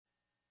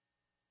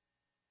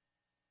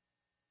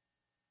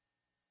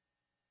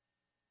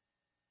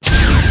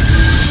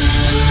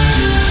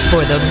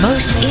for the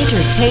most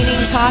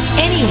entertaining talk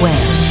anywhere.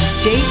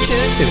 Stay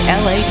tuned to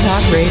LA Talk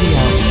Radio,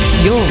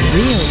 your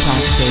real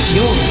talk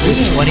station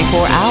with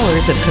 24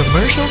 hours of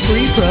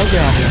commercial-free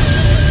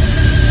programming.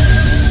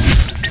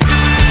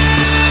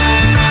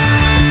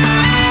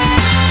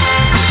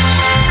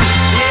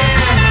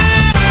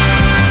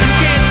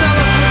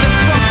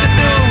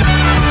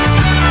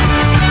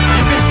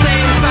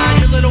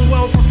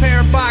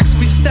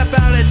 Step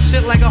out of that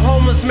shit like a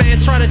homeless man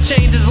trying to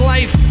change his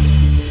life. We do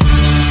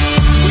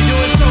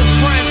it so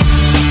fresh,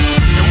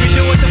 and we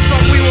do what the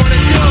fuck we want to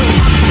do.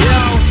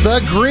 Yo. The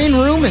Green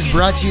Room is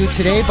brought to you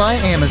today by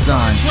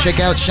Amazon.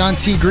 Check out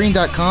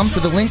SeanTGreen.com for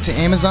the link to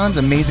Amazon's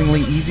amazingly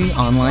easy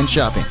online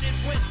shopping.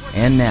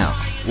 And now,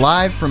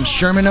 live from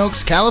Sherman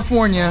Oaks,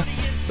 California,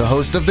 the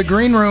host of The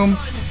Green Room,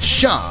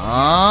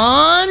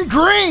 Sean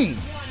Green.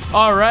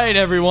 All right,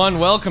 everyone,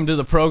 welcome to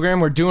the program.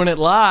 We're doing it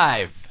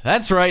live.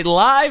 That's right,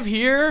 live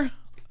here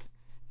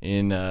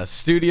in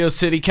Studio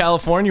City,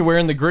 California. We're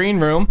in the Green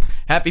Room.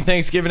 Happy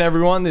Thanksgiving,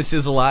 everyone. This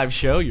is a live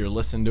show. You're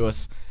listening to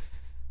us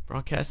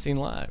broadcasting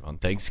live on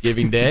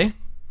Thanksgiving Day.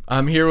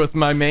 I'm here with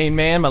my main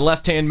man, my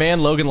left-hand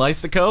man, Logan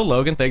Lystico.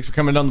 Logan, thanks for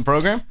coming on the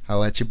program. I'll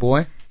let you,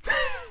 boy.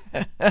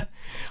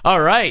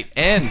 All right,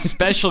 and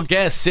special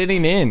guest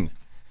sitting in,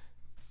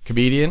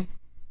 comedian,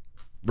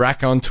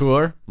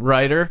 raconteur,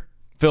 writer,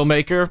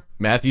 filmmaker,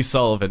 Matthew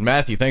Sullivan.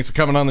 Matthew, thanks for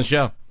coming on the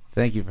show.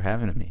 Thank you for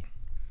having me.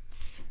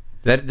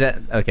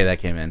 That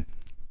came in.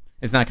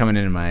 It's not coming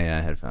in my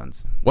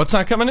headphones. What's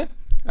not coming in?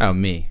 Oh,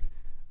 me.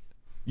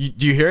 Do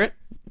you hear it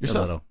yourself?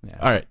 A little, yeah.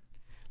 All right.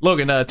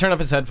 Logan, turn up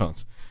his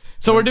headphones.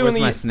 So we're doing Where's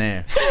my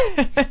snare?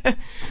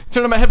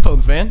 Turn up my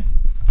headphones, man.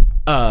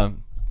 So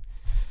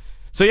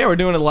yeah, we're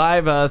doing a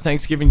live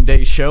Thanksgiving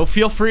Day show.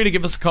 Feel free to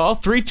give us a call,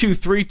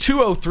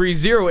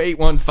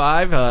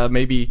 323-203-0815.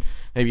 Maybe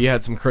you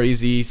had some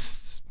crazy,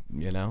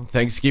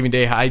 Thanksgiving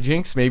Day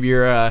hijinks. Maybe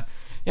you're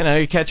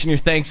you're catching your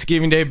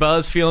Thanksgiving Day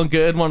buzz, feeling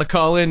good, want to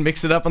call in,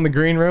 mix it up in the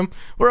Green Room.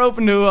 We're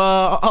open to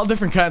all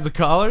different kinds of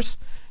callers.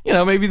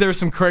 Maybe there's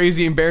some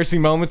crazy,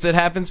 embarrassing moments that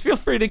happens. Feel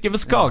free to give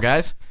us a call,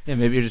 guys. Yeah,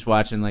 maybe you're just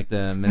watching like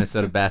the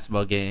Minnesota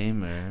basketball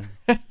game or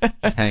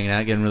just hanging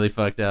out, getting really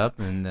fucked up.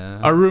 And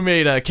our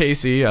roommate,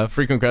 Casey,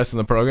 frequent guest in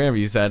the program,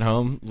 he's at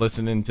home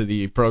listening to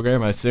the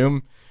program, I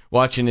assume,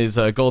 watching his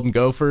Golden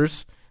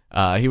Gophers.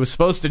 He was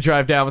supposed to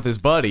drive down with his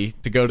buddy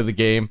to go to the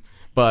game,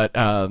 but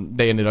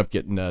they ended up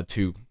getting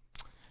too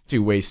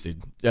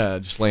wasted,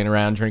 just laying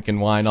around drinking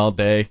wine all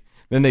day.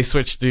 Then they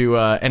switched to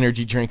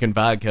energy drink and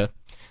vodka.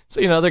 So,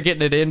 they're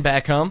getting it in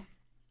back home.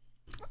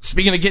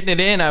 Speaking of getting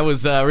it in, I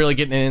was really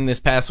getting it in this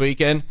past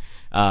weekend.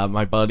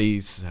 My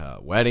buddy's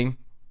wedding.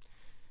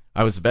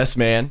 I was the best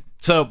man.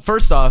 So,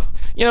 first off,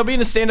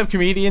 being a stand-up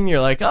comedian, you're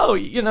like, oh,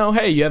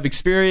 hey, you have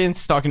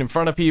experience talking in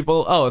front of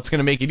people. Oh, it's going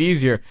to make it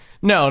easier.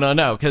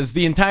 No, because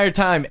the entire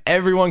time,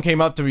 everyone came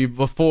up to me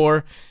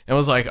before and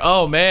was like,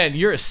 oh, man,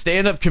 you're a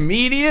stand-up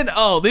comedian?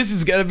 Oh, this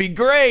is going to be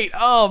great.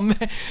 Oh,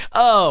 man.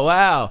 Oh,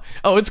 wow.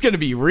 Oh, it's going to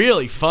be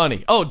really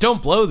funny. Oh,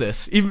 don't blow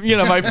this. Even,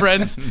 my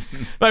friends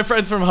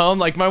from home,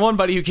 like my one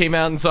buddy who came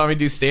out and saw me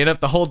do stand-up,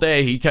 the whole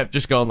day he kept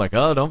just going like,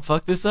 oh, don't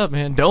fuck this up,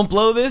 man. Don't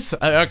blow this,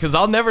 because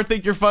I'll never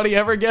think you're funny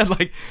ever again.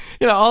 Like,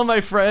 all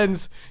my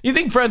friends, you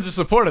think friends are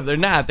supportive. They're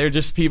not. They're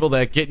just people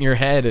that get in your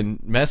head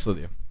and mess with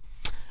you.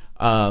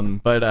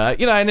 But I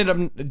ended up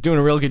doing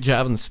a real good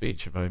job in the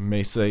speech, if I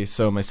may say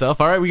so myself.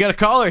 All right, we got a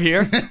caller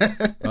here.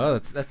 Oh,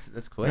 that's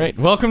quick. Right,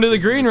 welcome to the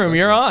Green Room.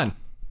 You're on.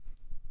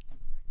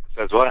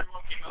 Says what?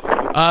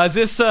 Is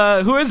this,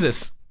 who is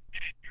this?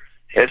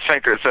 It's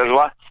Finker. Says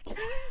what?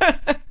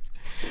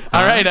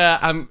 All right,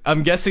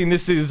 I'm guessing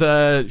this is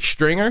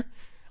Stringer,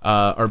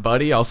 our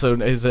buddy. Also,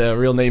 his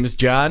real name is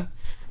John.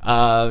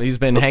 He's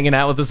been hanging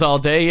out with us all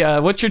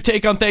day. What's your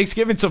take on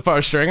Thanksgiving so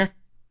far, Stringer?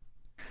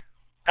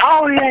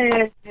 Oh,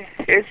 yeah.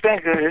 It's been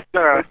good. It's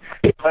been alright.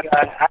 But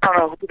I don't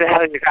know who the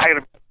hell you're talking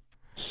about.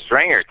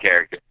 Stringer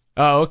character.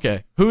 Oh,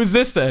 okay. Who is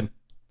this then?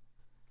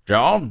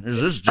 John? Is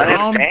this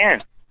John?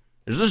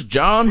 Is this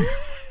John?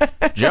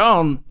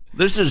 John,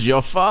 this is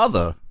your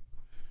father.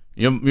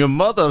 Your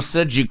mother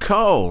said you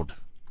called.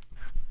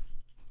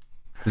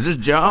 Is this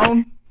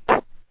John?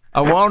 I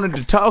wanted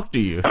to talk to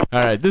you. All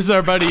right, this is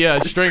our buddy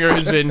Stringer,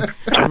 who's been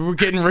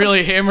getting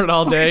really hammered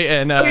all day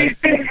and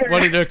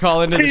wanted to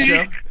call into the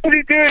show. What are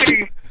you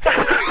doing?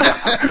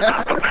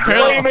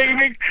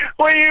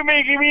 Why are you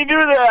making me do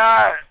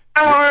that?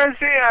 I don't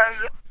understand.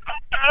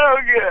 I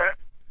don't get it.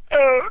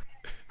 Oh,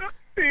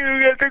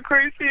 you got the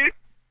crazy.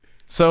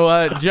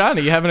 So,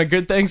 Johnny, you having a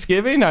good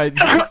Thanksgiving? Did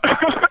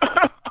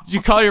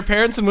you call your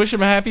parents and wish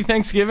them a happy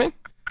Thanksgiving?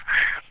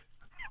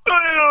 I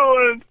don't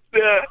want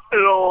that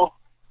at all.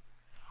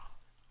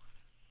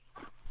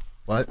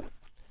 What?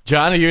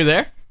 John, are you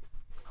there?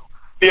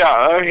 Yeah,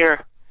 I'm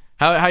here.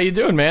 How you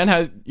doing, man?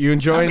 How you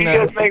enjoying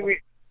that?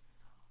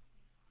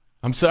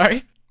 I'm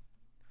sorry?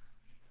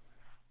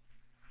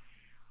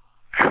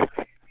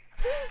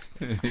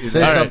 Say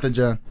something,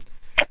 John.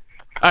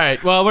 All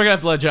right. Well, we're gonna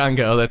have to let John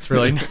go. That's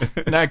really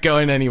not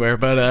going anywhere.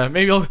 But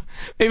maybe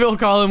we'll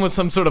call him with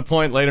some sort of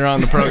point later on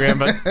in the program.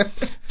 But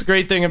It's a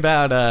great thing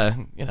about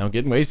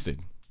getting wasted.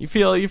 You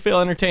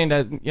feel entertained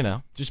at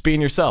just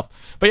being yourself.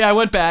 But yeah, I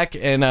went back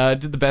and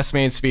did the best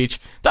man speech.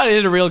 Thought I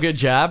did a real good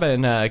job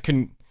and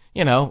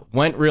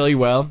went really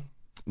well.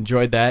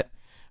 Enjoyed that.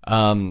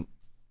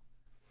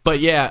 But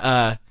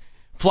yeah,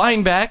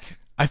 flying back,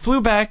 I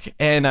flew back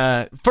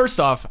and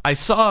first off, I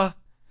saw.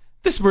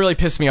 This really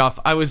pissed me off.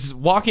 I was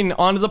walking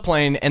onto the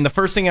plane, and the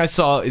first thing I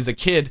saw is a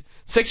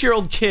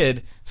 6-year-old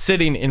kid,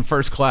 sitting in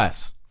first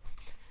class.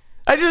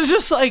 I was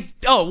just like,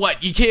 oh,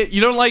 what?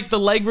 You don't like the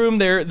leg room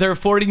they're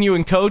affording you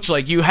in coach?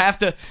 Like, you have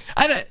to.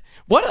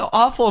 What an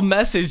awful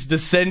message to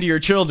send to your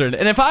children.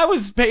 And if I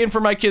was paying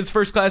for my kid's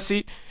first class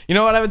seat, you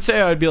know what I would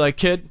say? I would be like,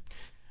 kid,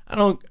 I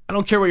don't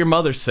care what your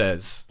mother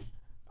says.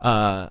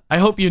 I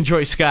hope you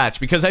enjoy scotch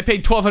because I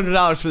paid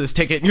 $1,200 for this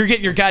ticket, and you're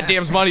getting your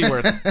goddamn money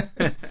worth.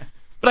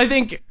 But I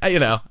think,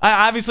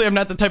 obviously I'm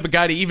not the type of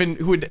guy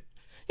who would,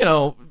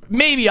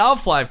 maybe I'll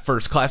fly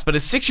first class, but a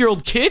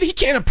 6-year-old kid, he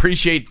can't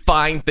appreciate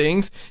fine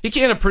things. He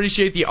can't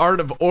appreciate the art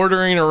of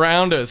ordering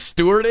around a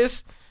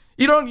stewardess.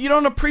 You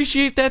don't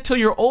appreciate that till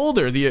you're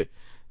older, the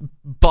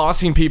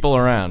bossing people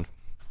around.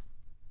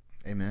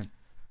 Amen.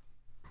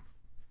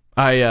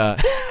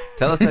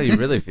 Tell us how you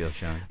really feel,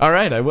 Sean. All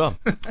right, I will.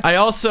 I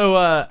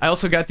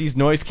also got these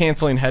noise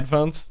canceling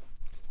headphones.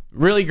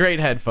 Really great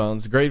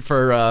headphones, great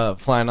for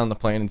flying on the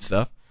plane and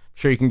stuff. I'm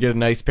sure you can get a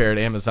nice pair at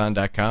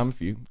Amazon.com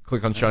if you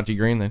click on Sean T.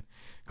 Green, then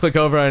click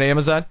over on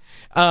Amazon.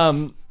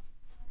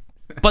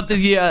 But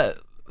the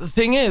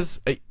thing is,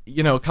 it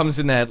comes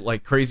in that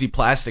like crazy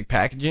plastic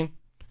packaging.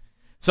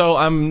 So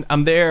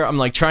I'm there, I'm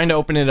like trying to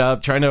open it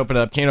up, can't open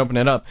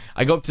it up.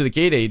 I go up to the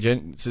gate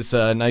agent, it's this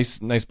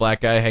nice black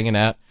guy hanging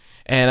out.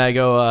 And I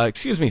go,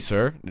 excuse me,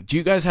 sir, do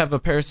you guys have a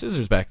pair of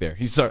scissors back there?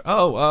 He's like,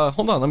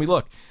 hold on, let me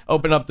look.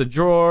 Open up the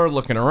drawer,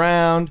 looking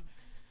around.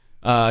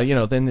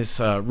 Then this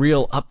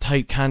real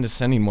uptight,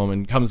 condescending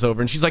woman comes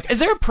over, and she's like, is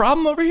there a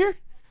problem over here?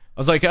 I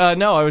was like,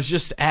 no, I was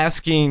just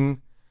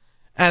asking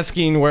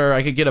where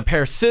I could get a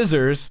pair of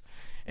scissors.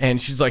 And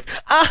she's like,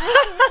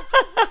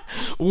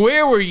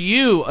 where were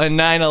you on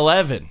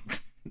 9/11?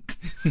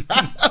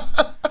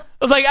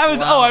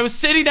 I was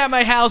sitting at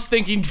my house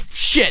thinking,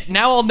 shit,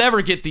 now I'll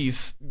never get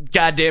these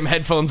goddamn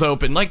headphones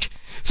open. Like,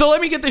 so let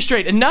me get this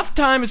straight. Enough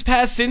time has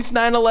passed since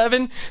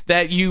 9/11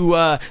 that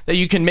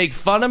you can make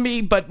fun of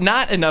me, but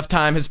not enough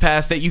time has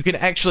passed that you can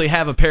actually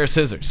have a pair of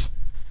scissors.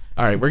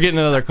 All right, we're getting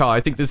another call. I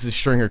think this is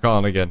Stringer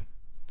calling again.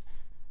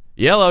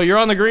 Yellow, you're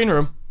on the green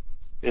room.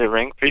 Yeah,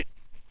 ring, Pete.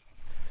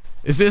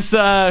 Is this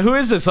who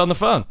is this on the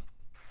phone?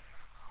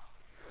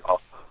 Oh.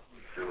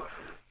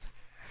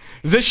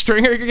 Is this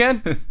Stringer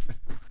again?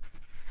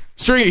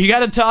 Stringer, you got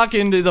to talk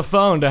into the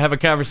phone to have a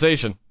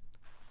conversation.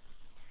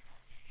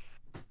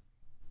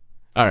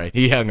 All right,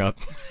 he hung up.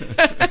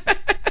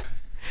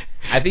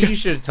 I think you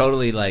should have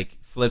totally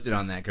flipped it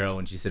on that girl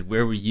when she said,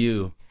 "Where were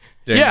you?"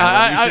 You should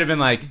have been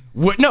like,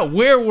 "No,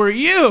 where were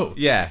you?"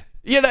 Yeah.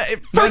 No.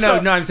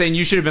 I'm saying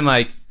you should have been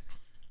like,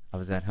 "I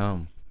was at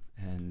home,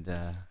 and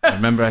I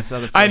remember I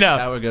saw the first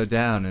tower go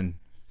down, and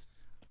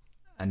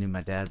I knew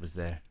my dad was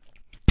there."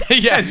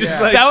 Yeah,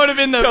 that would have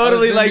been the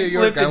totally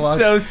flipped it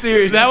so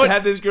serious. That would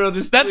have this girl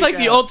just. That's like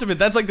the ultimate.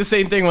 That's like the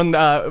same thing when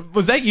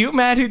was that you,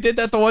 Matt, who did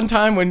that the one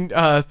time when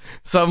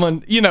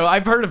someone,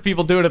 I've heard of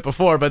people doing it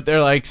before, but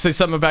they're like, say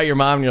something about your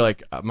mom, and you're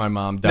like, my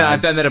mom died. No,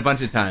 I've done that a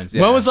bunch of times.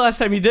 Yeah. When was the last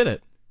time you did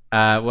it?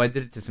 Well, I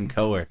did it to some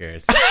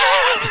coworkers.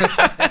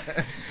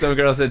 Some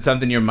girl said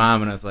something to your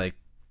mom, and I was like,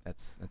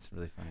 that's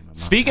really funny. My mom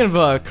Speaking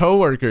of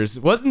coworkers,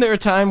 wasn't there a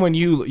time when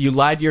you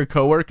lied to your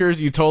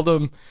coworkers? You told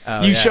them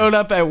showed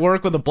up at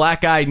work with a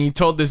black eye, and you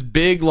told this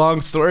big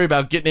long story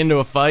about getting into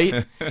a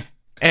fight,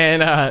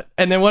 and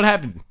then what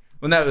happened?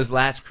 Well, that was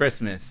last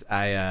Christmas.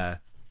 I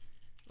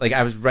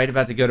was right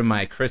about to go to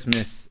my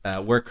Christmas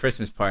work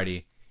Christmas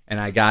party, and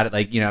I got it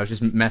I was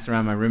just messing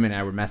around. My roommate and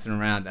I were messing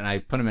around, and I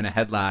put him in a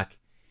headlock,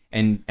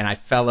 and I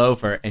fell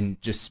over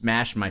and just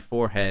smashed my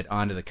forehead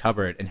onto the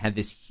cupboard, and had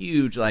this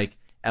huge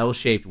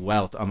L-shaped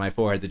welt on my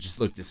forehead that just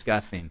looked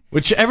disgusting.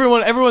 Which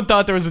everyone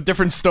thought there was a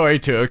different story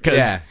to it,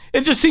 because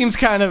it just seems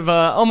kind of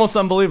almost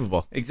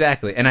unbelievable.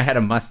 Exactly, and I had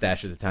a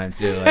mustache at the time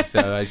too,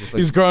 so I just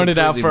he's growing it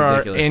out for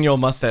ridiculous. Our annual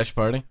mustache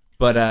party.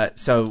 But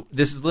so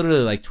this is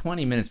literally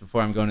 20 minutes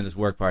before I'm going to this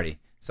work party.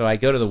 So I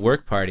go to the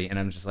work party, and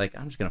I'm just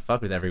gonna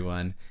fuck with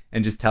everyone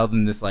and just tell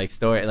them this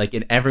story.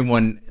 And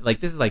everyone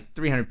this is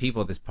 300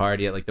 people at this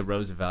party at the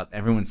Roosevelt.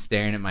 Everyone's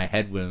staring at my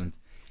head wound,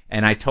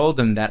 and I told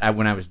them that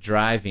when I was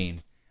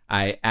driving,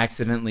 I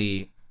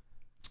accidentally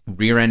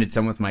rear-ended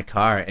someone with my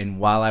car, and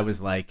while I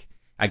was I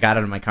got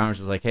out of my car and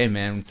was like, hey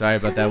man, I'm sorry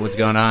about that, what's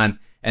going on?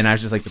 And I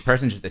was just the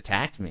person just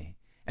attacked me,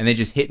 and they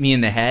just hit me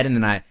in the head, and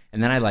then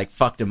I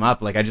fucked him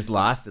up, I just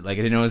lost it, I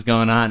didn't know what was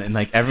going on, and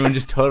everyone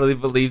just totally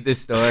believed this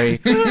story,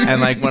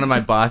 and one of my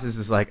bosses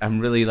was I'm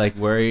really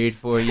worried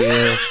for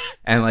you,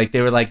 and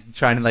they were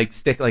trying to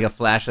stick a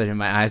flashlight in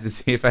my eyes to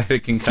see if I had a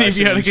concussion. See if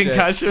you had a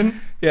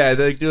concussion? Yeah,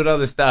 they're doing all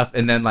this stuff,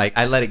 and then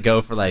I let it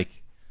go for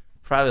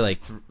probably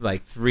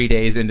 3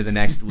 days into the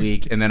next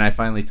week, and then I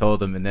finally told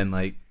them, and then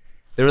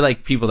there were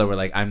people that were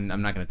I'm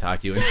not gonna talk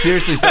to you, and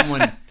seriously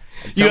someone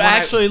You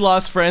actually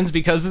lost friends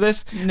because of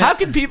this? No. How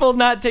can people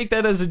not take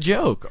that as a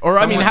joke? Or,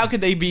 how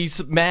could they be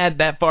mad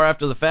that far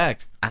after the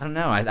fact? I don't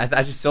know.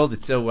 I just sold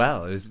it so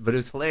well. But it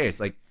was hilarious.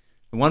 Like,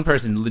 one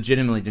person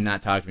legitimately did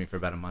not talk to me for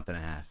about a month and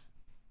a half.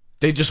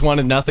 They just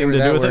wanted nothing to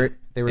do with it?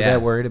 They were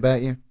that worried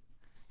about you?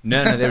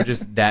 No, they were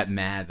just that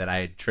mad that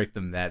I had tricked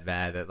them that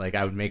bad that, like,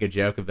 I would make a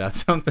joke about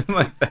something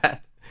like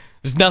that.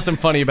 There's nothing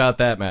funny about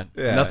that, man.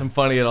 Yeah. Nothing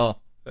funny at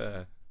all.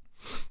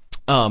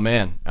 Oh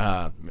man,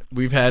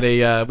 we had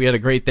a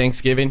great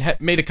Thanksgiving.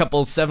 Made a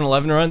couple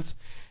 7-Eleven runs,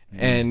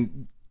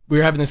 and we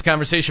were having this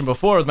conversation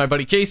before with my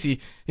buddy Casey.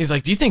 He's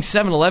like, "Do you think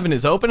 7-Eleven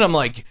is open?" I'm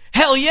like,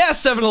 "Hell yeah,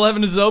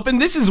 7-Eleven is open.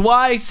 This is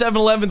why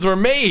 7-Elevens were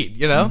made,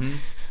 you know." Mm-hmm.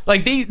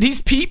 Like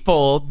these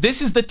people,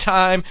 this is the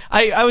time.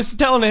 I was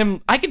telling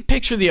him I could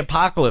picture the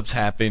apocalypse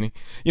happening.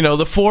 You know,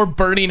 the 4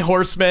 burning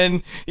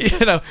horsemen,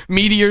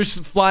 meteors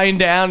flying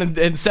down, and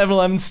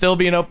 7-Eleven still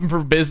being open for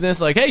business.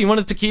 Like, hey, you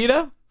want a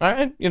taquito? All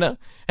right,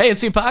 hey,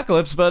 it's the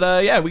apocalypse,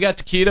 but yeah, we got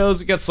taquitos,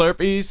 we got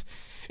Slurpees.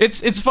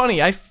 It's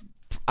funny.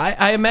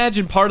 I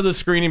imagine part of the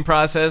screening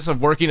process of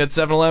working at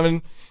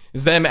 7-Eleven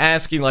is them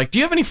asking, like, do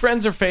you have any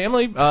friends or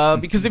family?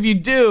 Because if you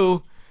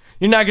do,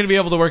 you're not going to be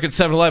able to work at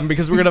 7-Eleven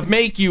because we're going to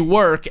make you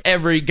work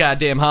every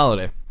goddamn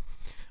holiday.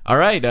 All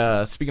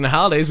right, speaking of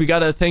holidays, we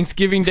got a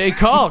Thanksgiving Day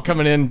call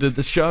coming in to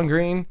the Sean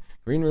Green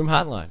Room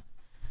Hotline.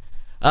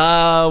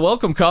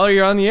 Welcome, caller.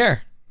 You're on the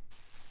air.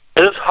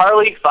 Is this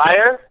Harley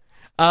Fire?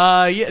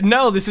 Yeah,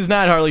 no, this is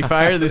not Harley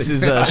Fire. This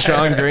is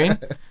Sean Green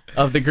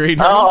of the Green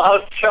Room. Oh, I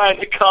was trying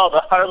to call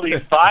the Harley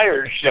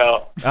Fire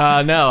show.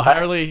 No,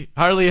 Harley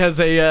has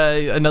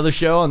another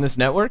show on this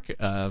network.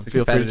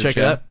 Feel free to check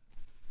it out.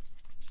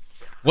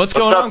 What's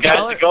going on, guys?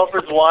 caller? The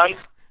Gophers won.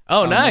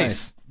 Oh,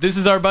 nice. This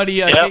is our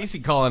buddy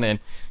Casey calling in.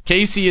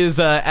 Casey is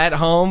at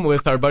home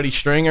with our buddy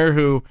Stringer,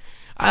 who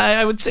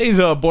I would say is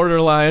a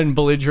borderline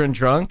belligerent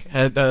drunk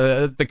at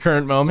the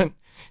current moment.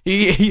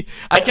 I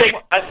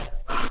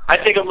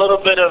take a little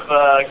bit of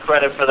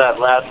credit for that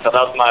last call.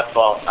 That was my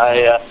fault.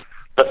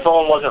 The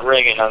phone wasn't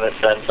ringing on this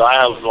end, so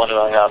I was the one who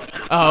hung up.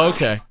 Oh,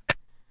 okay.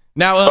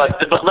 Now,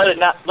 but let it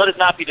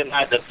not be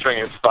denied that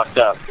Stringer's fucked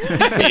up.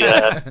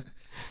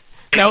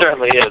 He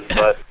certainly is.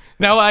 But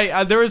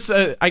now, there was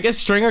I guess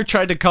Stringer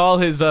tried to call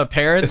his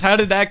parents. How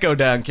did that go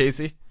down,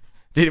 Casey?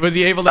 Was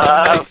he able to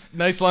have a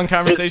nice long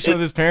conversation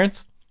with his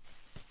parents?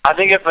 I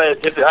think if I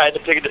had to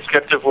pick a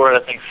descriptive word,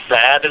 I think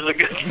sad is a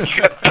good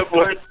descriptive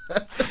word.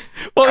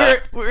 Well,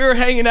 we were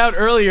hanging out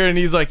earlier, and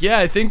he's like, yeah,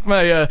 I think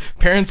my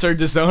parents are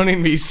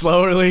disowning me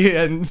slowly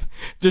and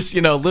just,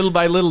 little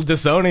by little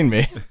disowning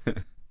me.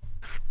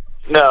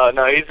 No,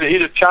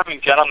 he's a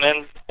charming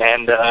gentleman,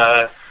 and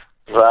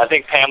I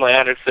think Pamela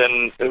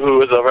Anderson, who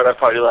was over at our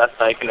party last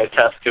night, can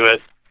attest to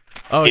it.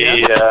 Oh,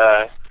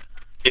 yeah?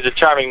 He's a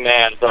charming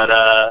man, but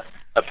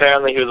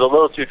apparently he was a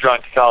little too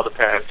drunk to call the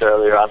parents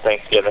earlier on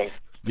Thanksgiving.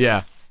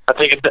 Yeah. I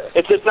think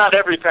it's not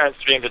every parent's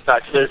dream to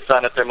talk to their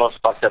son at their most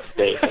fucked up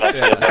state. And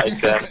I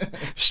feel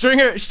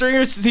like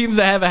Stringer seems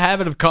to have a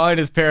habit of calling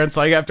his parents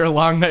like after a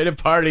long night of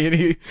party, and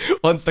he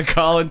wants to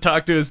call and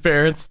talk to his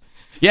parents.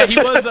 Yeah, he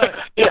was.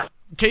 Yeah.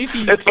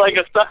 Casey. It's like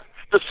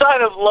the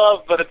sign of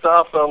love, but it's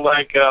also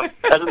like as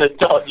an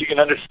adult you can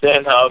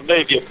understand how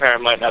maybe a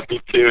parent might not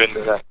be too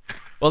into that.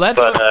 Well,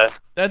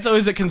 that's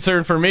always a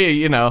concern for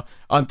me,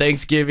 on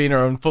Thanksgiving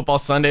or on football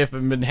Sunday if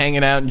I've been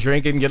hanging out and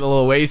drinking, getting a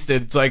little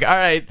wasted. It's like, all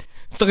right,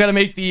 still got to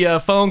make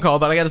the phone call,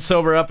 but I got to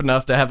sober up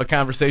enough to have a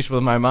conversation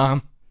with my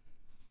mom.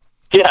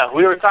 Yeah,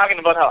 we were talking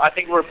about how I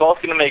think we're both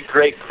going to make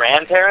great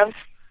grandparents,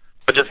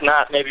 but just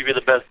not maybe be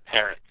the best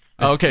parents.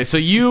 Okay, so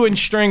you and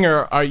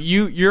Stringer,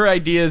 your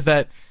idea is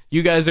that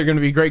you guys are going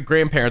to be great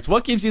grandparents.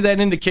 What gives you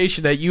that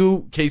indication that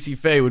you, Casey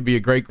Faye, would be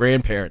a great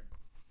grandparent?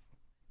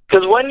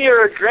 Because when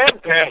you're a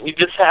grandparent, you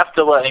just have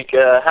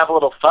to, have a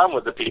little fun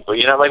with the people.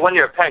 Like when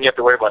you're a parent, you have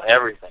to worry about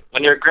everything.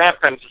 When you're a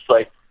grandparent, it's just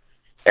like,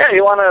 yeah,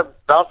 you want to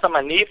bounce on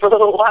my knee for a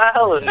little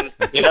while and,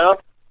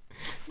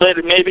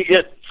 maybe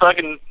get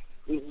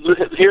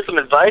hear some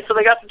advice so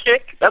they got the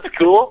kick? That's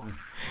cool.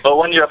 But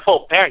when you're a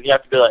full parent, you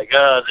have to be like,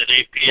 oh, it's at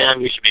 8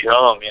 p.m., you should be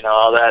home,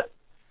 all that.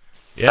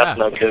 Yeah. That's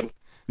no good.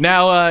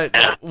 Now,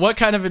 what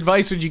kind of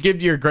advice would you give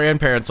to your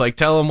grandparents? Like,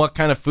 tell them what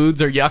kind of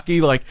foods are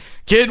yucky? Like,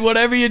 kid,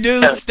 whatever you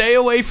do, stay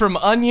away from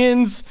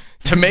onions,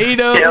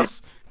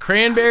 tomatoes,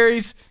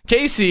 cranberries.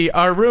 Casey,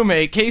 our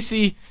roommate,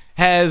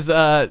 has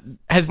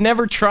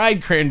never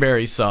tried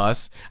cranberry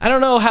sauce. I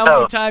don't know how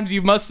many times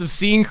you must have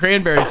seen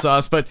cranberry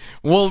sauce, but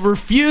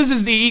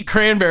refuses to eat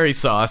cranberry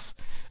sauce.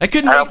 That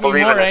couldn't make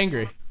me more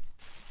angry.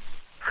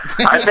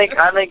 I think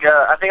I'm going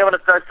to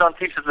start selling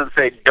t-shirts and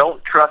say,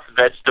 don't trust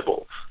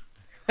vegetables.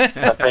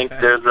 I think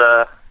there's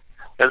a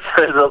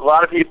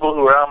lot of people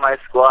who are on my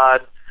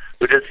squad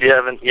who just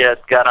haven't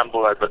yet got on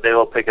board, but they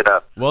will pick it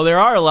up. Well, there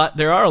are a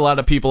lot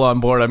of people on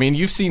board. I mean,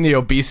 you've seen the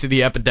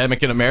obesity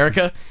epidemic in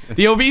America.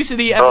 The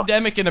obesity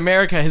epidemic in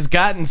America has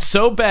gotten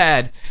so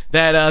bad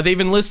that they've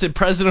enlisted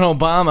President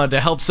Obama to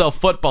help sell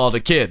football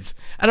to kids.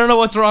 I don't know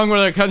what's wrong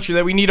with our country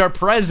that we need our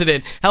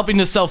president helping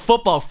to sell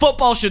football.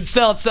 Football should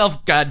sell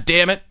itself, God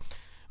damn it.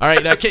 All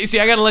right, Casey,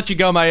 I got to let you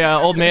go.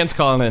 My old man's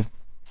calling in.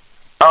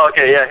 Oh,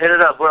 okay, yeah, hit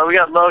it up. Well, we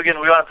got Logan.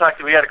 We want to talk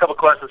to. We got a couple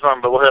questions for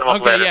him, but we'll hit him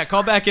up later. Okay, yeah,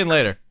 call back in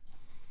later.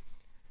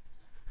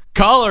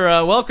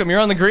 Caller, welcome. You're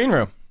on the green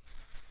room.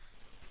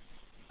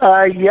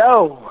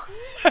 Yo.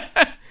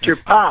 It's your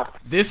pop.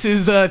 This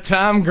is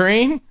Tom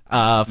Green,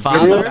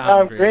 father.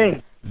 Tom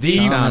Green. The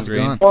Tom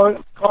Green.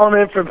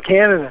 Calling in from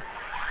Canada.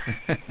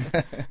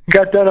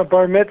 Got done a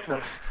bar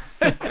mitzvah.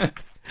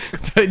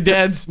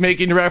 Dad's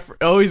making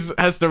always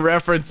has to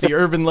reference the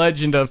urban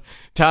legend of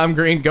Tom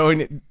Green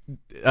going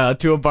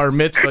to a bar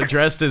mitzvah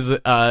dressed as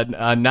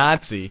a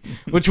Nazi,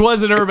 which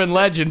was an urban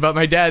legend, but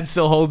my dad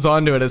still holds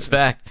on to it as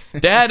fact.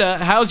 Dad,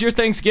 how's your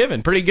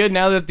Thanksgiving? Pretty good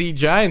now that the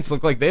Giants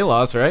look like they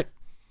lost, right?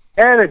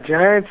 Yeah, the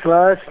Giants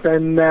lost,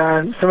 and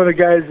some of the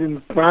guys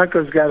in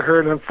Broncos got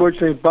hurt.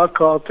 Unfortunately,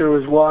 Buckhalter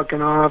was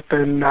walking off,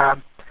 and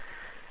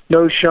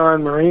no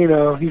Sean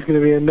Marino. He's going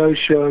to be a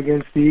no-show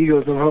against the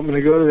Eagles. I'm hoping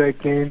to go to that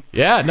game.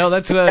 Yeah, no,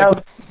 it's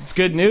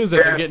good news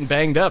that they're getting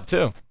banged up,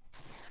 too.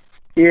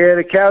 Yeah,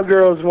 the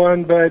Cowgirls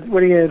won, but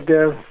what are you going to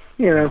do?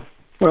 You know,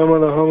 Romo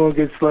the Homo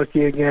gets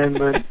lucky again,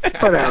 but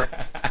whatever.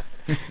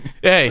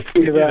 Hey,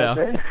 you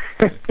know.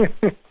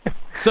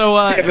 So,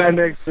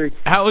 next week.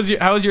 How was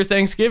your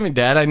Thanksgiving,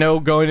 Dad? I know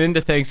going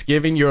into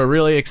Thanksgiving you were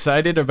really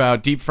excited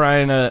about deep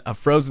frying a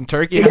frozen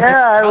turkey.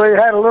 Yeah, we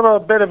had a little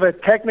bit of a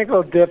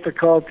technical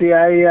difficulty.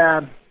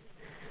 I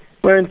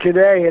learned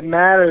today it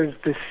matters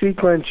the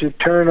sequence you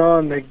turn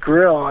on the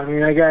grill. I mean,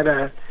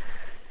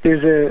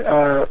 there's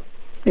a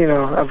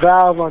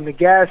valve on the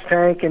gas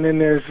tank, and then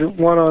there's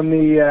one on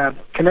the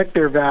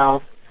connector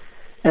valve.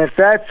 And if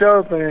that's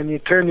open and you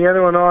turn the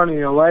other one on and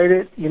you light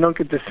it, you don't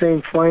get the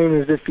same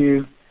flame as if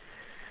you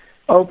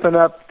open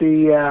up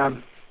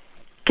the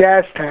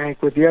gas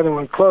tank with the other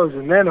one closed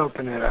and then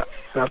open it up.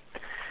 So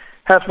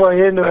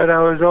halfway into it, I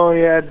was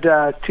only at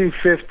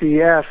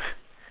 250 F.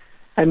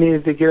 I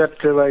needed to get up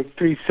to like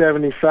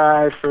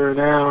 375 for an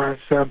hour.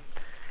 So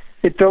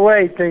it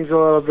delayed things a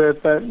little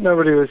bit, but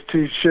nobody was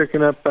too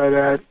shooken up by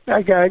that.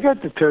 I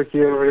got the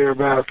turkey over there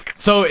about.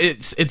 So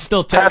it's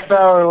still half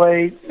hour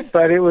late,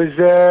 but it was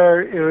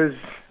there. It was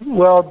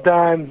well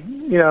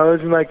done. You know, it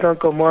wasn't like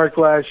Uncle Mark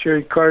last year.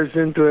 He carves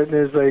into it, and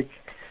there's like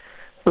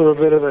a little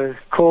bit of a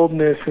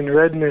coldness and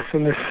redness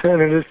in the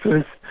center. This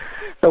was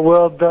a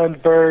well-done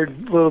bird,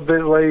 a little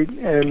bit late,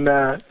 and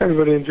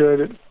everybody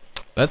enjoyed it.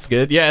 That's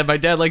good. Yeah, my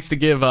dad likes to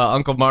give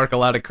Uncle Mark a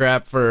lot of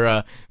crap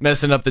for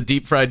messing up the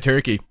deep-fried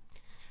turkey.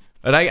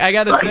 But I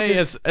got to say,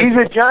 he's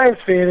a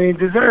Giants fan, and he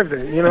deserves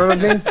it. You know what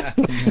I mean?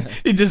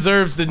 He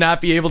deserves to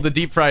not be able to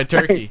deep-fry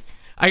turkey.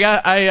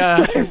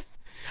 I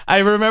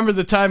remember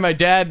the time my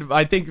dad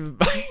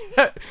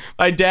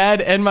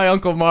and my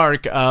Uncle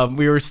Mark,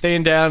 we were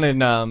staying down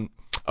in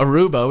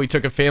Aruba. We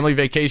took a family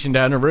vacation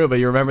down in Aruba.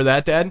 You remember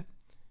that, Dad?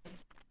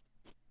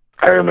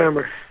 I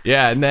remember.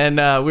 Yeah, and then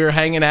we were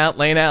hanging out,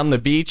 laying out on the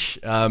beach.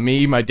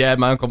 Me, my dad,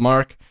 my Uncle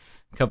Mark,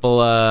 a couple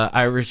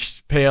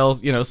Irish pale,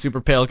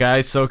 super pale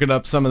guys soaking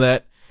up some of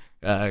that,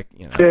 Aruban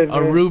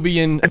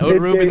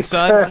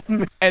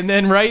sun. And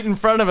then right in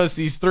front of us,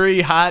 these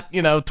three hot,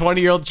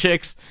 20-year-old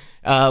chicks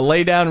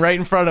lay down right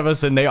in front of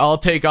us, and they all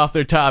take off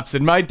their tops.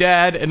 And my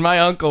dad and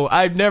my uncle,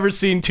 I've never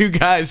seen two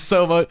guys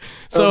so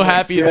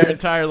happy in their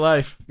entire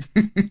life.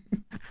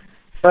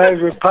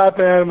 Flags were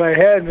popping out of my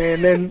head,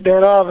 man.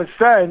 Then all of a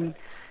sudden,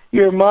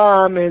 your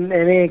mom and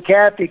Aunt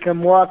Kathy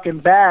come walking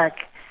back,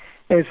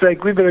 and it's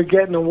like, we better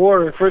get in the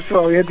water. First of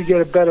all, we had to get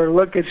a better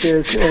look at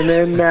this, and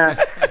then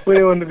we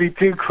didn't want to be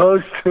too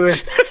close to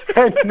it,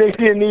 and they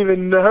didn't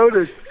even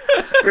notice.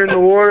 We're in the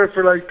water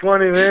for like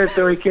 20 minutes,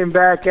 and we came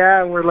back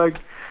out, and we're like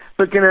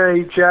looking at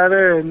each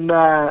other, and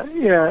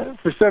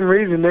for some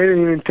reason they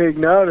didn't even take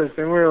notice,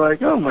 and we were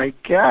like, oh my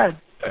God.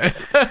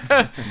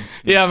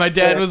 Yeah, my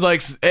dad was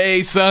like,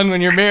 hey son, when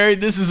you're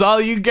married, this is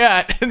all you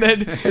got. And then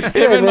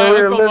we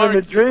were living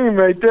the dream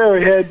right there.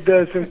 We had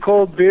some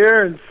cold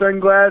beer and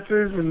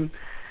sunglasses, and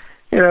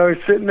we're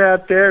sitting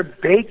out there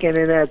baking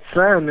in that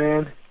sun,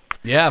 man.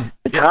 Yeah,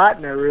 it's hot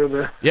in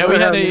Aruba. Yeah,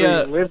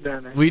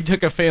 we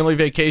took a family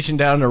vacation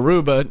down in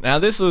Aruba. Now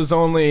this was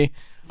only,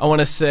 I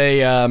want to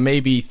say,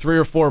 maybe 3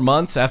 or 4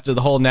 months after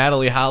the whole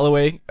Natalie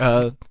Holloway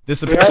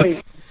disappearance.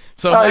 Right.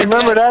 So I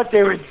remember that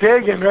they were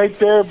digging right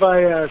there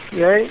by us,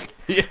 right?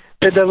 Yeah.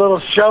 Had the little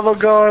shovel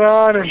going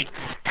on, and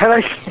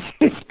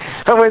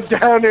I went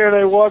down there and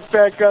I walked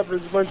back up.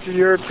 There's a bunch of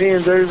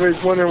Europeans.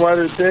 Everybody's wondering why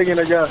they're digging.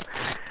 I go,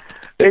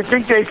 they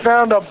think they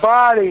found a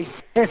body.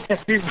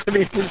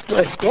 Everybody's just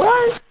like,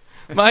 what?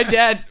 My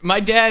dad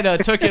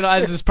took it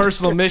as his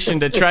personal mission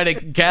to try to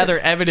gather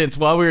evidence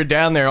while we were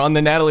down there on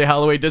the Natalie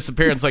Holloway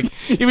disappearance. Like,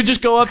 he would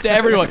just go up to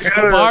everyone,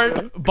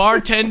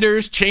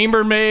 bartenders,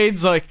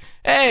 chambermaids, like,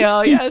 hey,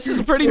 this is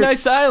a pretty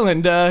nice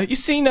island. You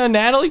seen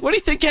Natalie? What do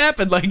you think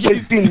happened? Like, you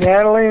seen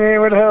Natalie? Man,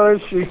 what the hell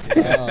is she?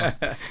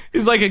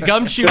 He's like a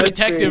gumshoe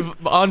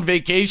detective on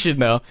vacation,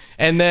 though.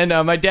 And then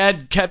my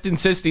dad kept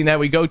insisting that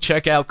we go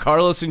check out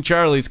Carlos and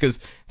Charlie's, because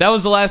that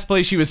was the last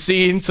place she was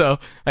seen. So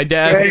my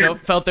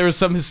dad, felt there was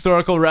some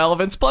historical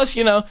relevance. Plus,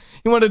 he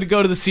wanted to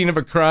go to the scene of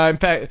a crime,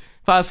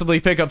 possibly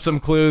pick up some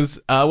clues.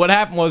 What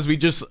happened was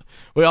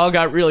we all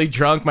got really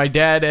drunk. My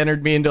dad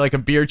entered me into like a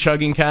beer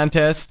chugging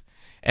contest,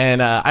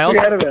 and I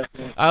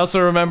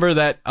also remember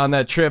that on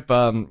that trip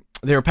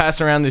they were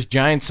passing around this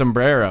giant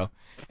sombrero,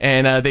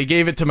 and they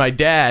gave it to my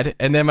dad,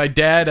 and then my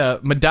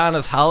dad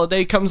Madonna's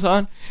Holiday comes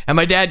on, and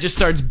my dad just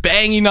starts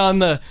banging on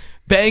the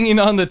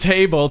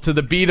table to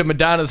the beat of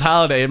Madonna's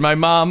Holiday, and my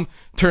mom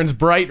turns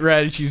bright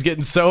red. She's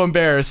getting so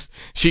embarrassed.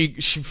 She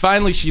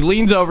finally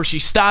leans over, she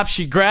stops,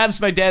 she grabs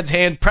my dad's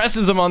hand,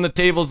 presses him on the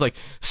table, is like,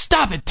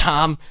 "Stop it,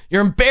 Tom!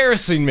 You're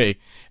embarrassing me."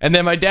 And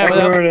then my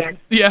dad,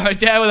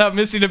 without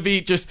missing a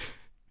beat, just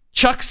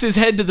chucks his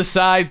head to the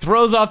side,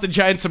 throws off the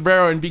giant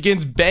sombrero, and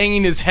begins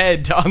banging his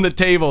head on the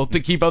table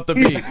to keep up the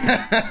beat. Is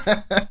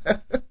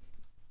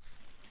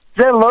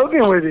that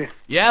Logan with you?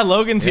 Yeah,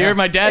 Logan's here.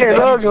 My dad's Hey,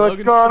 Logan,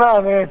 what's going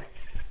on, man?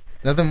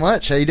 Nothing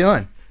much. How you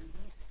doing?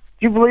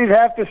 Do you believe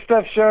half the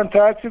stuff Sean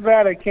talks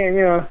about? I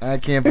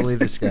can't believe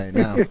this guy.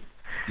 No.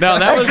 No,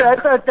 I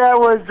thought that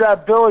was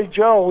Billy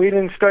Joel. We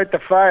didn't start the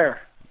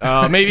fire.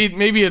 Maybe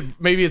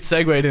it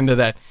segued into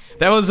that.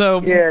 That was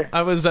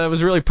I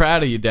was really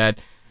proud of you,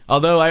 Dad.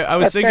 Although I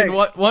was thinking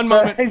one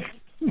moment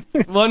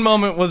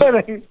was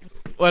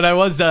when I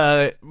was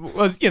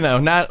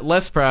not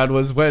less proud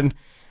was when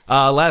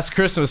last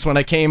Christmas when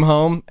I came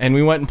home and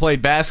we went and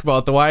played basketball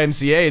at the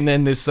YMCA, and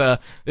then this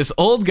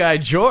old guy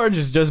George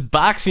is just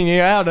boxing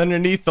you out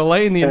underneath the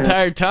lane the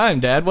entire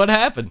time. Dad, what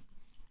happened?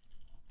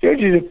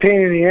 George is a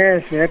pain in the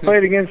ass, man. I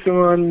played against him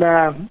on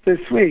this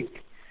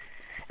week,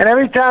 and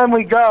every time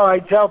we go,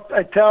 I tell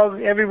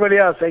everybody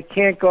else I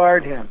can't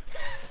guard him.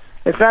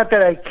 It's not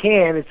that I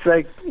can. It's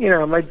like,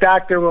 my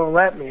doctor won't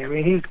let me. I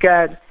mean, he's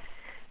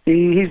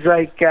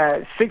like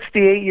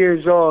 68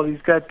 years old.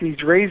 He's got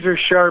these razor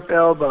sharp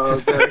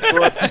elbows.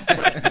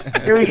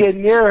 Here we get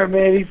near him,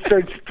 man. He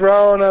starts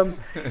throwing them.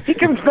 He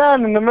comes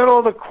down in the middle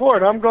of the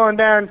court. I'm going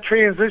down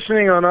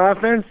transitioning on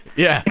offense.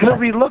 Yeah. He'll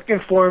be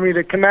looking for me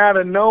to come out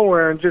of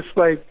nowhere and just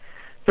like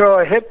throw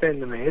a hip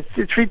into me.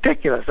 It's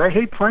ridiculous. I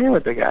hate playing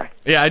with the guy.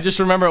 Yeah, I just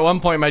remember at one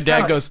point my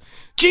dad goes,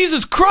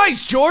 "Jesus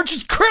Christ, George,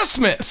 it's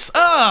Christmas!"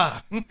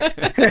 Like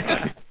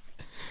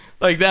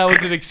that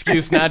was an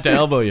excuse not to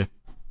elbow you.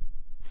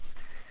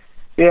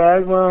 Yeah,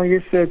 well, I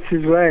guess that's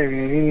his way. I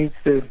mean,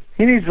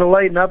 he needs to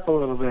lighten up a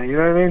little bit. You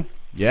know what I mean?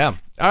 Yeah.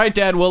 All right,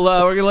 Dad. Well,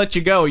 we're gonna let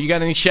you go. You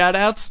got any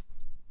shout-outs?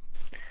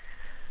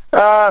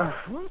 I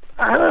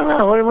don't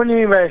know. What do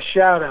you mean by a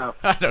shout-out?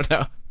 I don't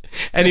know.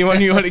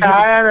 Anyone you want to give?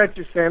 I know what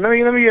you're saying.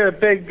 Let me get a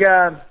big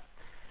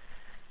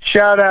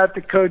shout-out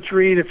to Coach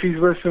Reed if he's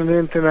listening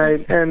in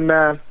tonight,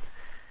 and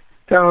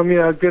tell him,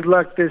 good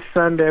luck this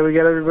Sunday. We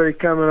got everybody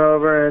coming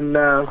over, and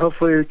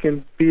hopefully we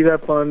can beat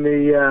up on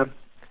the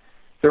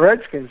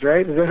Redskins,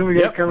 right? Is that who we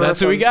got coming up?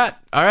 That's who we got.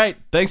 All right.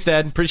 Thanks,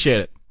 Dad.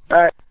 Appreciate it.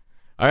 All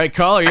right,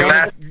 caller,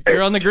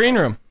 you're on the green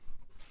room.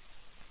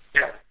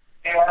 Yeah,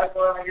 I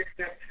want to get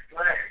this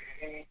player.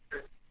 He needs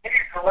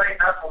to lighten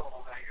up a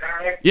little bit. You know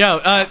what I mean?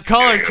 Yeah,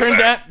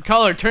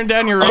 caller, turn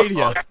down your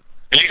radio. There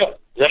you go.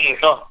 Let me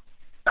go.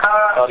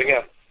 Call it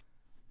again.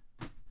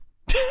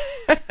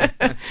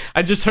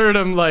 I just heard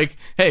him like,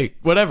 "Hey,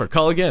 whatever,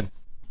 call again."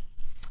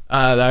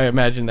 I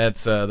imagine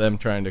that's them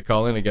trying to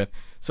call in again.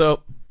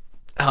 So,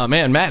 oh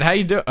man, Matt, how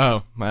you doing?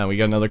 Oh man, we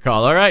got another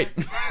call. All right,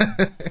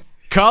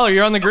 caller,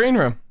 you're on the green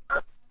room.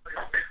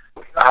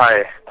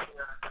 Hi.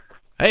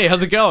 Hey,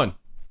 how's it going?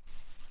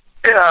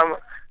 Yeah,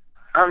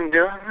 I'm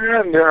doing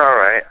all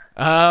right.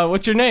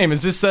 What's your name?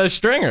 Is this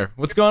Stringer?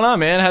 What's going on,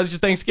 man? How's your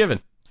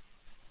Thanksgiving?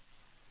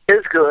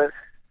 It's good.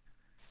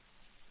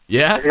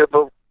 Yeah.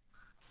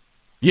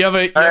 You have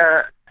a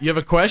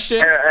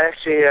question?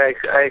 Actually,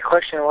 I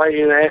question why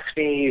you asked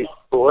me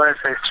why am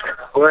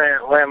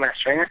I a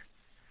stringer?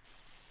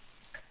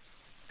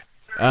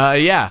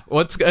 Yeah.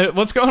 What's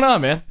going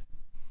on, man?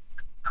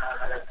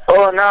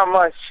 Oh, not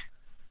much.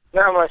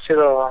 Not much at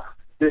all.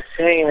 Just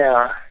hanging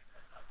out.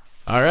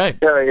 All right.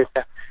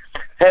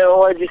 Hey,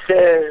 what'd you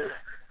say?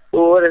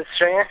 What is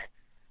stringer?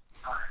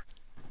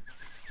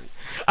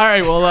 All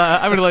right. Well,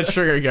 I'm gonna let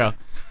Stringer go.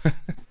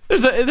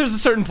 There's a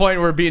certain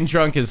point where being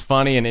drunk is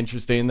funny and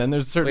interesting. Then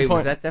there's a certain point.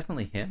 Was that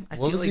definitely him?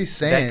 What was he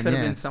saying? That could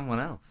have been someone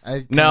else.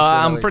 No,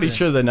 I'm pretty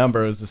sure the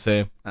number is the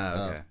same. Oh,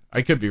 okay.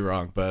 I could be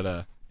wrong, but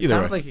either way.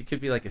 Sounds like it could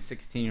be like a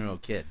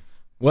 16-year-old kid.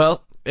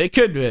 Well, it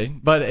could be,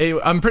 but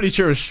I'm pretty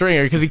sure it was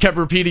Stringer because he kept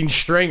repeating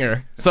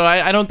Stringer. So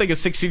I don't think a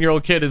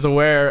 16-year-old kid is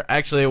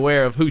actually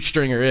aware of who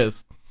Stringer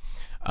is.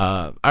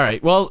 All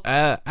right. Well,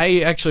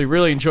 I actually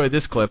really enjoyed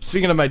this clip.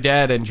 Speaking of my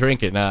dad and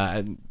drinking,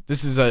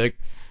 this is a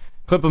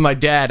clip of my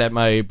dad at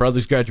my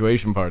brother's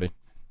graduation party.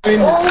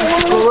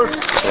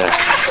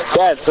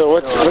 Dad, so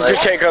what's your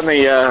take on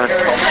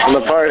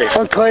the party?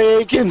 On Clay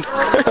Aiken?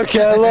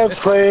 Okay, I love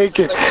Clay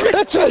Aiken.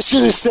 That's what I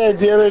should have said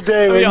the other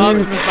day. To be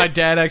honest, my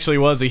dad actually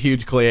was a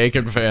huge Clay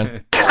Aiken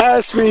fan.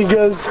 Asked me, he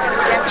goes,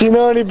 "Do you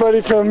know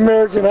anybody from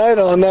American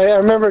Idol?" And I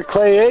remember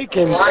Clay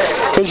Aiken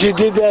because you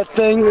did that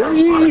thing.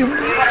 You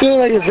did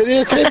like a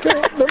videotape.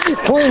 Don't be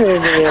pointing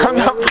at me. I'm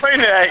not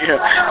pointing at you.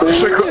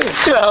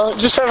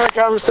 Just having a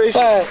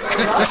conversation.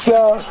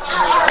 So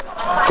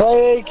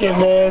Clay Aiken,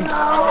 man.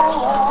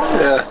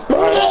 Yeah.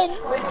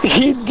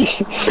 He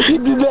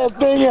did that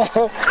thing.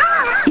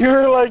 You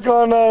were like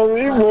on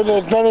with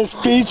the Venice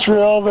Beach where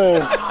all the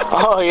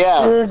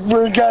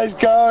where guys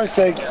go. It's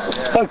like,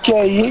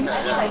 okay,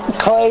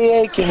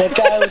 Clay Aiken, the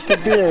guy with the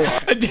beer.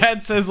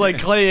 Dad says like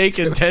Clay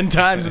Aiken 10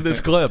 times in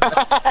this clip.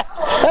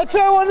 That's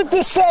what I wanted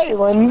to say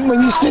when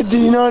you said, do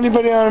you know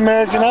anybody on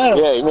American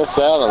Idol? Yeah, you missed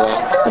out on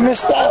that. I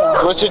missed out.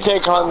 So what's your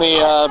take on the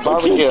barbecue?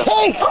 What's your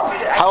take?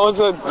 How was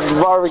the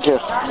barbecue?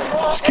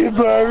 It's good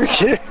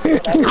barbecue.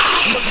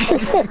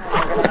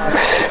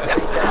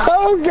 I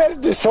don't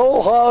get this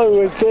whole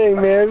Hollywood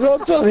thing, man.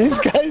 That's all these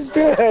guys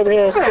do out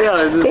here.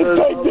 It's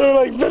like they're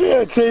like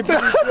videotaping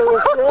each other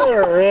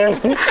forever,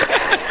 man.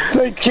 It's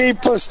like K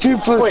plus 2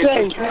 plus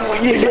 8.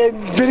 You get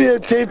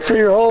videotaped for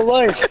your whole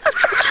life.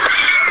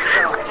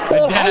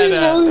 How do you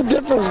know the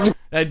difference?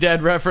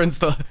 Dad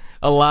referenced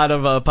a lot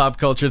of pop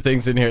culture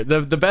things in here.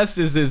 The best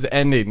is his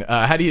ending.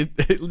 How do you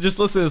just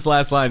listen to this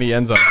last line he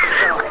ends on?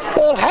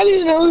 Well, how do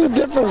you know the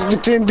difference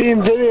between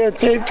being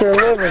videotaped or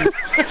living?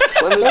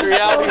 When does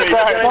reality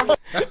start?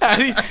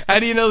 How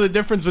do you know the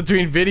difference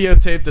between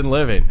videotaped and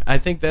living? I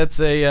think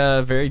that's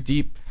a very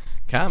deep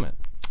comment.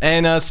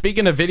 And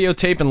speaking of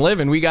videotape and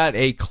living, we got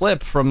a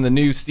clip from the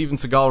new Steven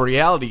Seagal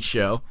reality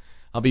show.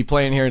 I'll be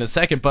playing here in a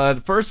second,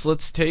 but first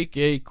let's take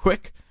a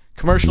quick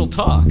commercial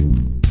talk.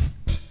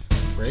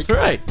 Break? That's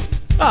right.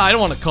 Oh, I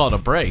don't want to call it a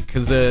break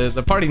because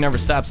the party never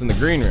stops in the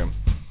green room.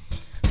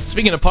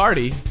 Speaking of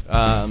party,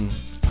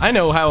 I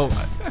know how.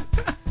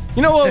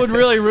 You know what would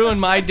really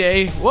ruin my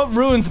day? What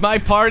ruins my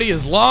party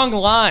is long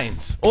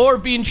lines or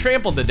being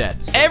trampled to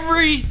death.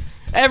 Every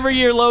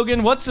year,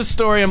 Logan, what's the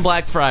story on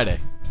Black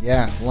Friday?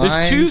 Yeah,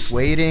 lines,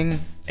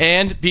 waiting,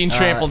 and being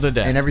trampled to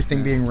death. And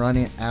everything being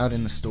run out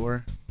in the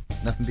store.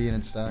 Nothing being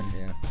in stock,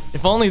 yeah.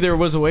 If only there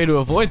was a way to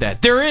avoid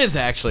that. There is,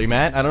 actually,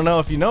 Matt. I don't know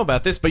if you know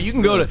about this, but you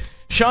can go to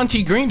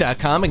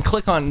SeanTGreen.com and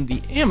click on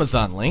the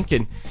Amazon link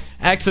and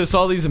access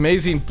all these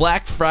amazing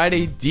Black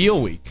Friday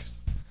deal weeks.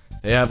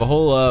 They have a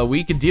whole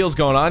week of deals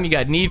going on. You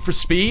got Need for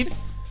Speed.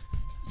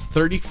 It's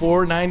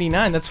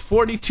 $34.99. That's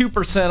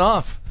 42%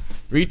 off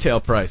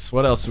retail price.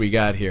 What else we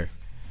got here?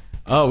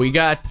 Oh, we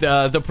got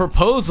The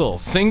Proposal,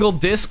 single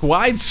disc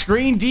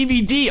widescreen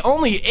DVD,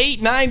 only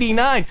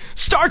 $8.99.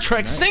 Star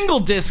Trek single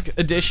disc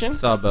edition.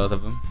 Saw both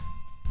of them.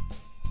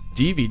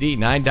 DVD,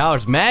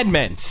 $9. Mad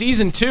Men,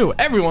 season 2.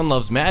 Everyone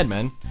loves Mad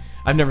Men.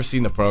 I've never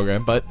seen the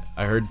program, but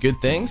I heard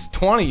good things.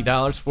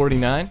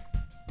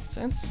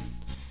 $20.49.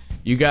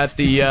 You got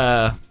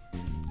the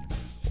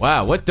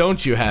wow, what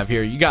don't you have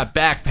here? You got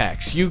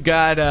backpacks, you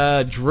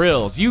got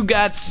drills, you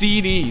got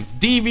CDs,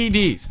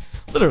 DVDs.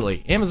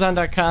 Literally,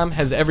 Amazon.com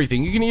has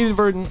everything. You can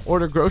even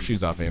order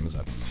groceries off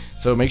Amazon.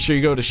 So make sure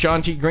you go to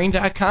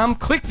SeanTGreen.com,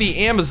 click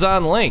the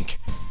Amazon link,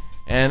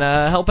 and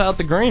help out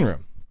the green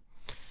room.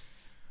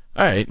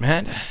 All right,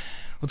 Matt.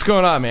 What's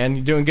going on, man?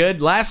 You doing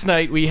good? Last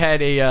night we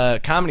had a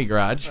Comedy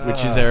Garage,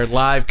 which is our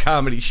live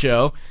comedy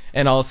show,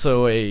 and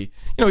also we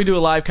do a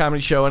live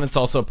comedy show, and it's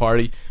also a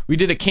party. We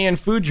did a canned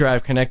food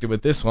drive connected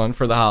with this one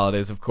for the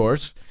holidays, of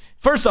course.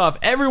 First off,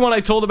 everyone I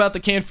told about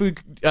the canned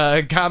food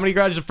comedy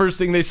garage, the first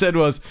thing they said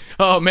was,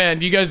 "Oh man,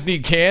 do you guys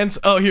need cans?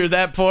 Oh, you're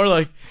that poor."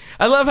 Like,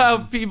 I love how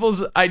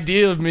people's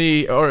idea of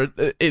me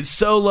is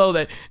so low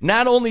that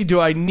not only do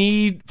I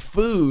need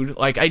food,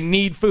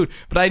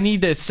 but I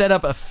need to set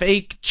up a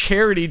fake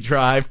charity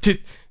drive to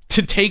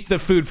take the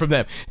food from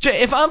them.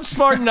 If I'm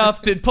smart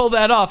enough to pull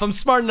that off, I'm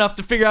smart enough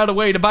to figure out a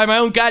way to buy my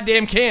own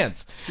goddamn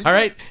cans. All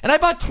right, and I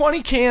bought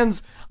 20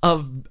 cans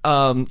of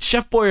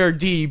Chef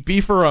Boyardee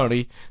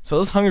beefaroni, so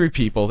those hungry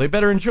people, they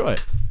better enjoy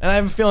it. And I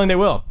have a feeling they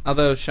will.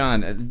 Although,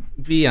 Sean,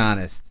 be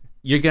honest.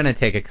 You're going to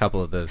take a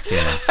couple of those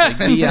cans.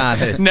 Be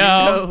honest.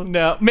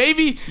 No.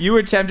 Maybe. You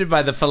were tempted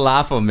by the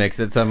falafel mix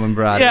that someone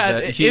brought. Yeah,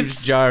 a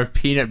huge jar of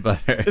peanut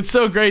butter. It's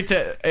so great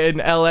in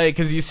L.A.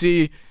 because you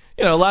see,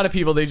 a lot of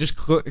people, they just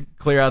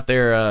clear out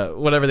their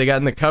whatever they got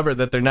in the cupboard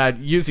that they're not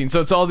using.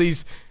 So it's all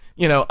these,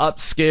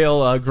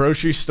 upscale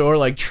grocery store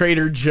like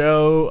Trader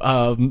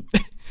Joe,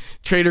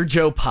 Trader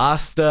Joe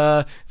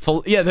pasta.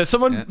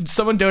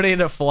 Someone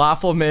donated a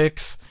falafel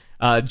mix,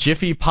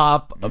 Jiffy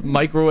Pop,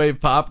 microwave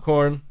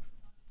popcorn.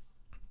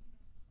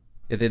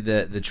 Yeah,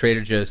 the Trader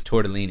Joe's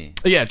tortellini.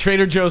 Yeah,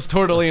 Trader Joe's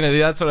tortellini.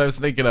 That's what I was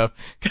thinking of.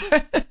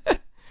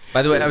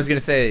 By the way, I was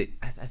gonna say,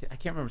 I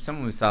can't remember.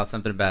 Someone saw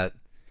something about.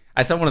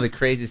 I saw one of the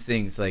craziest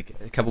things like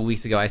a couple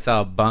weeks ago. I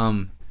saw a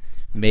bum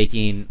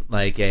making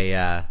like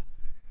a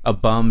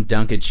bum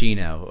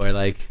Dunkaccino or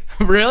like.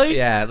 Really?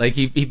 Yeah, like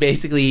he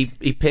basically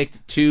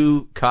picked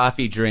 2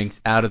 coffee drinks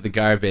out of the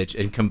garbage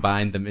and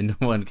combined them into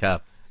one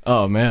cup.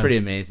 Oh man, it's pretty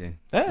amazing.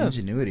 Yeah.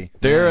 Ingenuity.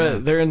 They're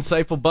an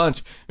insightful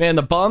bunch, man.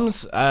 The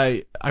bums.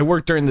 I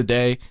work during the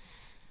day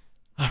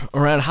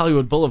around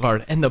Hollywood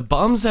Boulevard, and the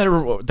bums that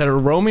are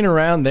roaming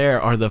around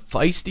there are the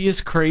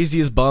feistiest,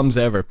 craziest bums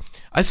ever.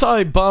 I saw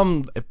a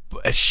bum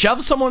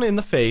shove someone in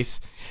the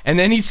face. And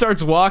then he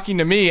starts walking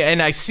to me,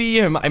 and I see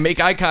him. I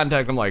make eye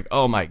contact. I'm like,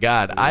 oh my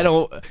god, I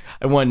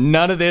want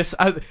none of this.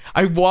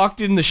 I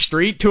walked in the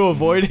street to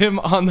avoid him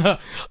on the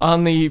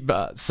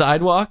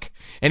sidewalk,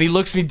 and he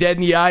looks me dead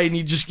in the eye and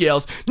he just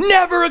yells,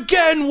 "Never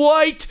again,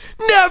 white!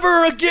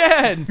 Never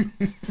again!"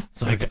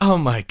 It's like, oh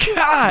my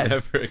God.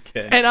 Never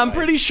again. And I'm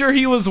pretty sure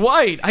he was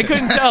white. I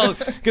couldn't tell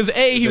because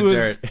he was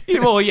dirt.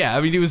 well, yeah,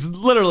 I mean he was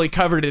literally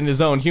covered in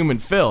his own human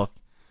filth.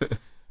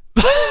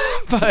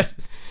 But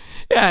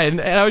yeah, and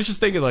I was just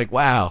thinking like,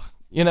 wow,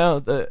 you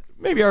know,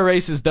 maybe our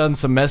race has done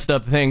some messed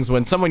up things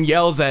when someone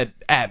yells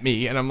at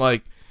me and I'm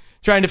like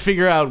trying to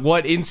figure out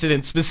what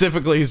incident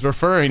specifically he's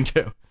referring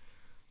to.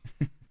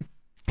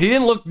 He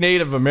didn't look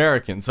Native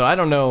American, so I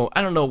don't know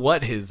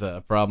what his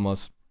problem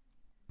was.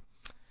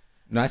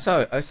 No, I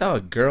saw a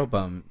girl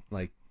bum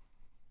like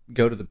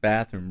go to the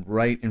bathroom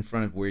right in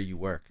front of where you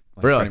work.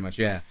 Like, really? Pretty much,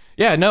 yeah.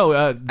 Yeah, no.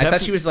 I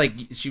thought she was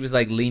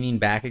like leaning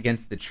back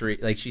against the tree.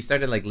 Like she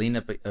started like leaning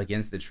up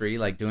against the tree,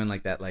 like doing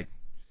like that like,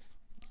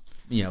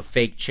 you know,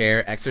 fake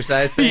chair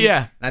exercise thing.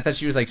 Yeah. And I thought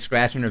she was like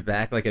scratching her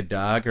back like a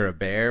dog or a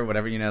bear,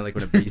 whatever, you know, like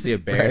when you see a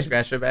bear Right.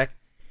 scratch her back.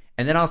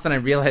 And then all of a sudden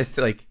I realized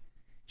like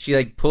she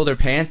like pulled her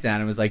pants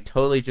down and was like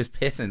totally just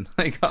pissing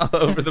like all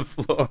over the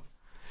floor.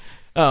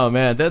 Oh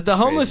man, the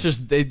homeless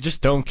Crazy. they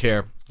just don't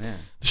care. Yeah.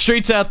 The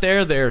streets out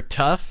there, they're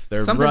tough, they're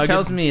Something rugged,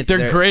 tells me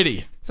they're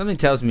gritty. Something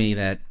tells me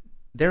that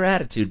their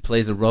attitude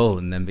plays a role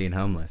in them being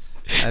homeless.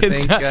 I It's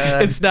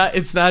think not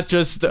it's not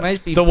just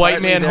might be the white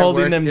partly man their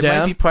holding work, them it down.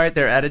 might be part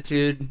their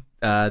attitude,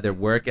 their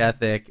work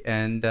ethic,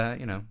 and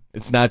you know.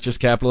 It's not just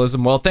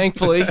capitalism. Well,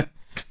 thankfully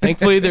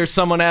there's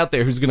someone out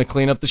there who's going to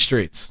clean up the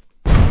streets.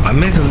 I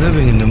make a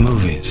living in the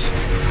movies,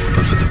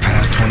 but for the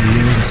past 20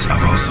 years,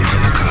 I've also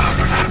been a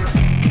cop.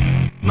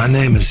 My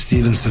name is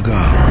Steven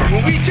Seagal.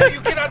 When we tell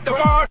you get out the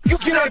car, you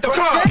get out the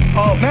car.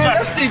 Oh man,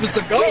 that's Steven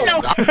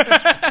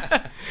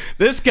Seagal.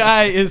 This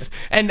guy is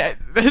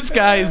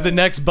the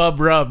next Bub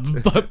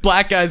Rub.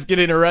 Black guys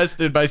getting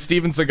arrested by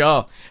Steven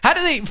Seagal.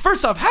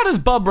 First off, how does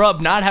Bub Rub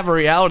not have a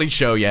reality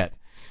show yet?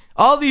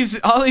 All these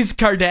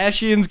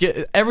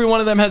Kardashians, every one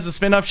of them has a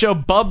spin-off show.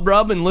 Bub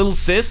Rub and Little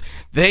Sis,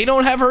 they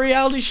don't have a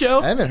reality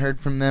show? I haven't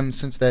heard from them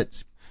since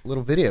that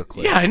little video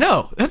clip. Yeah, I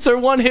know. That's their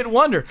one-hit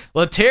wonder.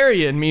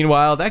 Latarian,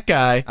 meanwhile, that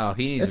guy. Oh,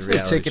 he needs That's a their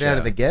reality ticket show. out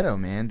of the ghetto,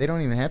 man. They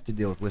don't even have to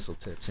deal with whistle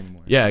tips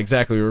anymore. Yeah,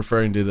 exactly. We're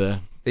referring to the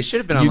They should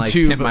have been on like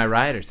YouTube. Pimp My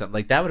Ride or something.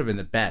 Like that would have been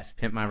the best.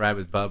 Pimp My Ride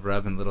with Bub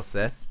Rub and Little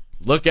Sis.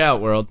 Look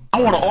Out World.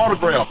 I want an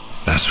autograph.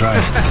 That's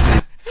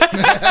right.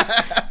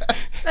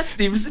 That's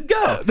Steven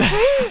Seagal.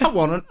 I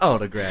want an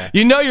autograph.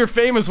 You know you're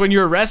famous when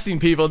you're arresting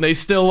people and they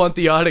still want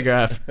the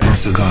autograph.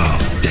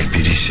 Seagal,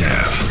 Deputy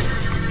Sheriff.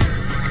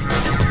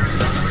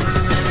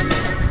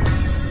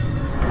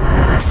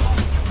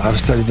 I've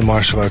studied the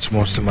martial arts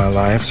most of my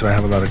life, so I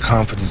have a lot of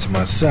confidence in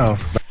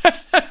myself.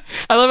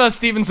 I love how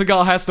Steven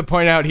Seagal has to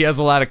point out he has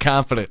a lot of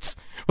confidence.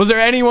 Was there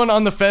anyone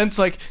on the fence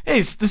like, hey,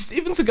 does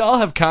Steven Seagal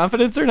have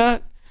confidence or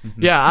not?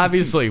 Mm-hmm. Yeah,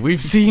 obviously.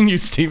 We've seen you,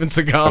 Steven But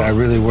I Seagal.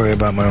 really worry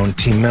about my own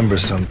team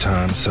members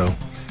sometimes, so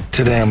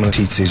today I'm going to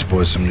teach these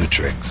boys some new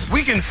tricks.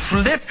 We can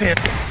flip him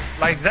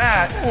like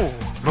that.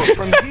 But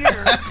from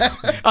here.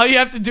 All you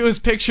have to do is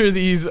picture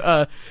these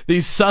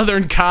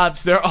southern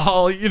cops. They're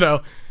all, you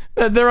know,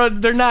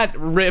 they're not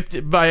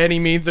ripped by any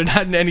means. They're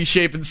not in any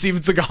shape. And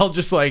Steven Seagal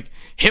just like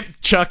hip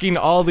chucking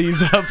all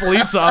these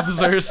police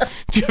officers,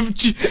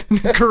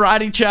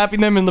 karate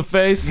chopping them in the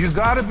face. You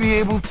got to be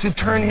able to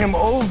turn him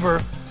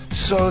over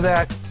so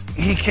that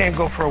he can't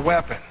go for a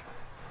weapon.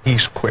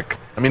 He's quick.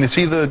 I mean, it's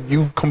either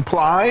you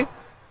comply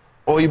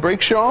or he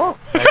breaks your arm.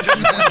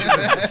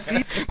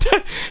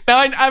 Now,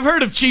 I've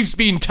heard of chiefs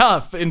being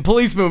tough in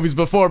police movies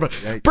before, but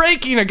Yikes.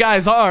 breaking a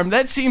guy's arm,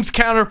 that seems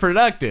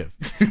counterproductive.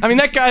 I mean,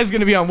 that guy's going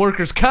to be on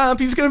workers' comp.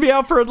 He's going to be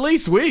out for at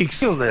least weeks.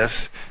 Feel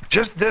this,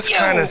 just this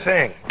kind of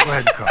thing. Go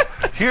ahead and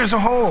come. Here's a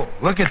hole.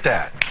 Look at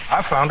that.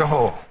 I found a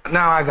hole.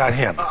 Now I got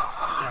him.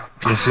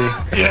 You see?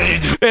 Yeah, you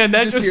do. Man,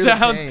 that Just just hear the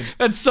sounds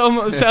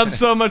pain. sounds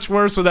so much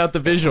worse without the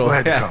visual. Go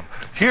ahead and come.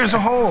 Here's a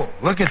hole.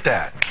 Look at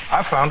that.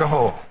 I found a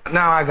hole.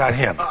 Now I got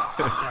him.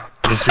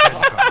 You see?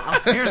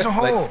 Here's a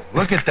hole.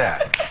 Look at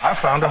that. I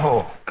found a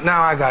hole.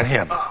 Now I got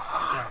him.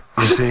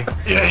 You see?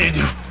 Yeah, you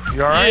do.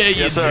 You all right?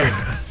 Yeah, you do.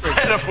 I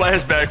had a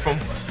flashback from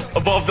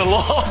above the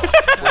law.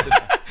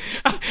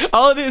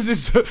 All it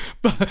is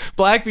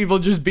black people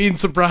just being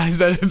surprised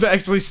that it's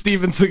actually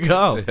Steven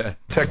Seagal. Yeah.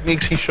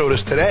 Techniques he showed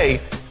us today,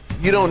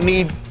 you don't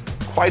need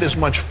quite as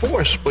much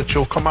force, but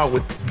you'll come out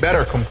with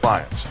better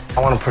compliance.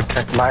 I want to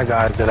protect my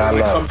guys that I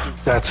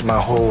love. That's my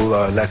whole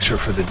lecture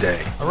for the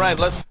day. All right,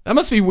 let's. That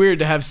must be weird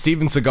to have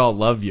Steven Seagal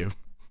love you.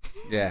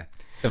 Yeah.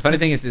 The funny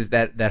thing is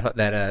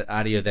that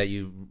audio that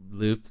you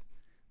looped,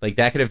 like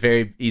that could have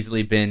very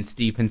easily been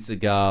Steven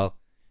Seagal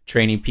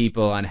training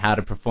people on how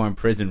to perform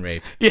prison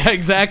rape. Yeah,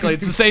 exactly.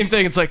 It's the same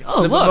thing. It's like, oh,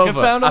 Flip look, him I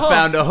over. found a hole. I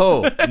found a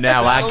hole.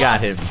 Now I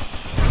got him.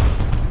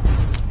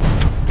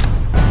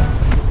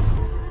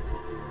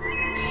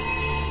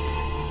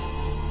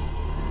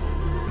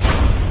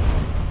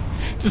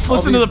 Just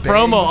listen to the these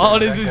promo. bangs All it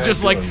that is guy's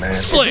just like, doing, man.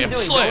 slam,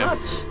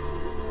 slam.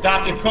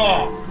 Stop the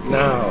car.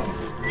 No.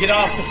 Get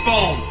off the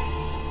phone.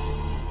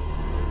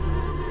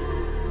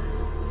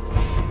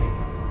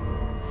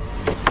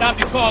 Stop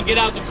your car. Get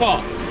out the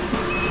car.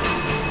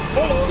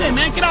 Say,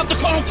 man, get out the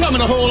car. Don't tell me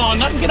to hold on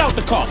nothing. Get out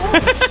the car.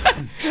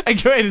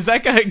 Wait, is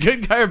that guy a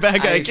good guy or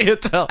bad guy? I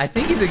can't tell. I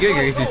think he's a good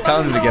guy because he's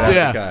telling him to get out of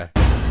the car.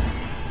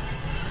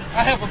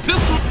 I have a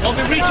pistol. Don't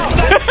be reaching.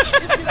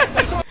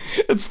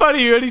 It's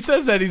funny when he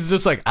says that. He's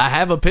just like, I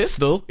have a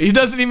pistol. He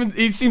doesn't even.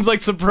 He seems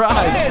like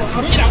surprised.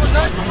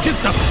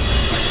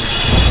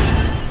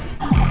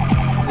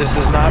 This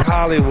is not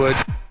Hollywood.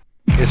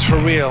 It's for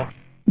real.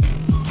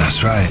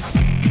 That's right.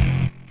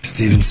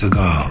 Steven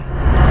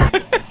Seagal,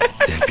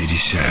 Deputy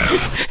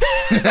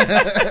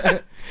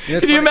Sheriff.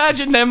 Can you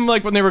imagine them,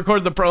 like, when they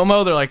record the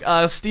promo, they're like,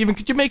 Steven,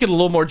 could you make it a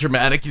little more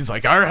dramatic? He's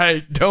like, all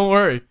right, don't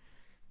worry.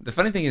 The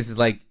funny thing is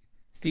like,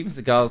 Steven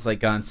Seagal's, like,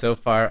 gone so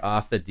far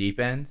off the deep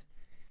end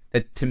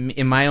that, to me,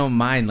 in my own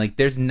mind, like,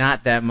 there's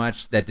not that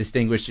much that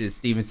distinguishes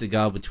Steven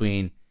Seagal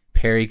between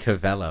Perry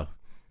Covello.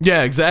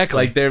 Yeah, exactly.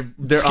 Like, they're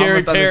Scary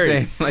almost Perry.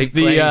 on the same, like,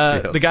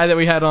 the guy that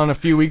we had on a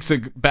few weeks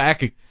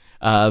back,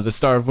 the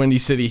star of Windy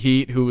City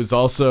Heat, who was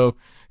also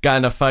got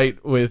in a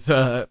fight with,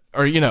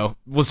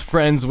 was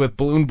friends with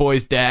Balloon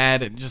Boy's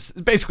dad, and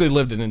just basically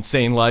lived an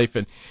insane life,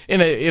 and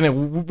in a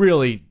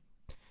really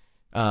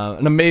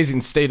an amazing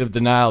state of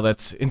denial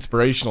that's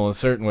inspirational in a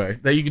certain way,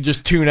 that you could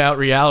just tune out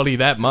reality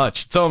that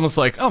much. It's almost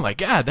like, oh my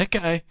God, that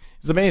guy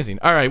is amazing.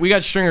 All right, we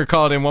got Stringer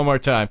called in one more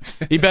time.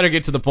 He better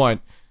get to the point.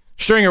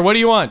 Stringer, what do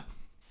you want?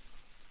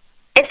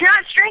 It's not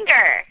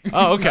Stringer.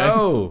 Oh, okay.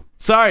 Oh.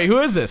 Sorry,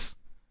 who is this?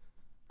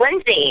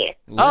 Lindsay.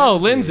 Oh,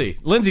 Lindsay.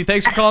 Lindsay,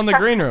 thanks for calling the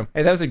green room.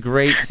 Hey, that was a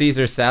great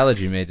Caesar salad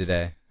you made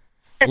today.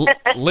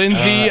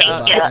 Lindsay. It's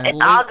all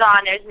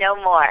gone. There's no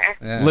more.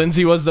 Yeah.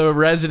 Lindsay was the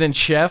resident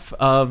chef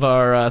of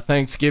our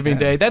Thanksgiving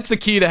Day. That's the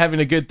key to having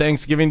a good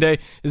Thanksgiving Day,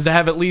 is to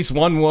have at least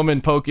one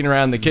woman poking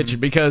around the kitchen,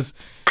 because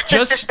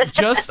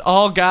just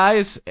all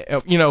guys,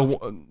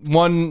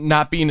 one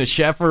not being a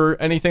chef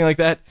or anything like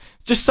that,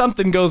 just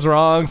something goes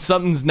wrong,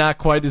 something's not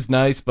quite as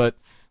nice, but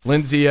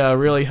Lindsay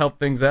really helped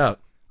things out.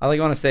 All I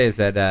want to say is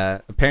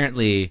that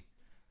apparently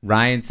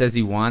Ryan says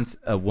he wants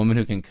a woman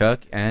who can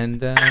cook,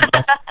 and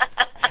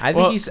I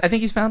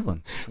think he's found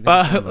one.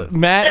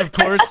 Matt, of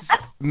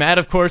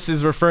course,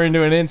 is referring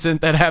to an incident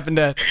that happened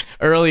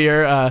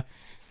earlier.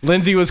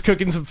 Lindsay was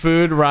cooking some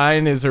food.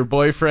 Ryan is her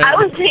boyfriend. I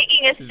was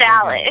making a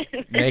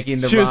salad.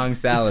 Making the wrong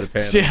salad,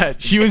 apparently. Yeah,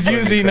 she was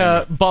using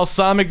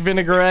balsamic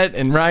vinaigrette,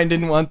 and Ryan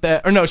didn't want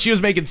that. Or no, she was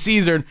making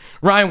Caesar, and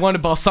Ryan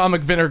wanted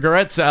balsamic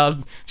vinaigrette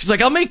salad. She's like,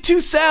 I'll make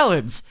 2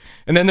 salads.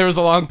 And then there was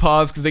a long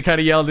pause because they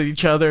kind of yelled at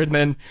each other, and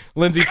then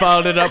Lindsay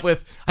followed it up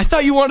with, I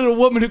thought you wanted a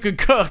woman who could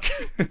cook.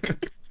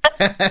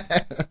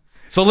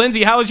 So,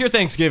 Lindsay, how was your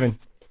Thanksgiving?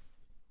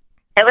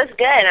 It was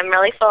good. I'm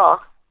really full.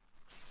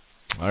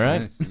 All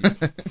right.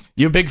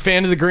 You a big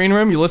fan of the green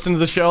room? You listen to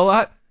the show a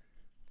lot?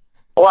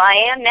 Well,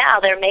 I am now.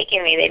 They're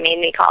making me. They made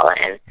me call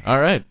in. All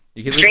right.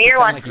 Stringer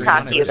wants to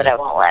talk to you, but I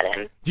won't let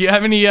him. Do you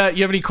have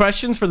any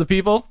questions for the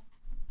people?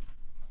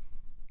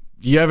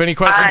 Do you have any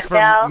questions for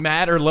no.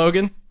 Matt or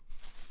Logan?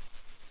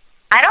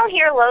 I don't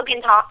hear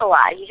Logan talk a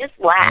lot. He just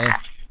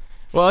laughs.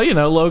 Well,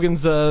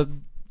 Logan's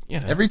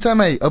Every time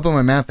I open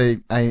my mouth,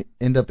 I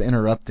end up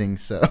interrupting,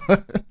 so.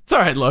 It's all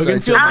right,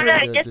 Logan. So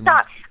no, just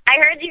talk. I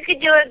heard you could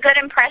do a good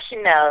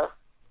impression, though.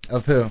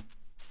 Of who?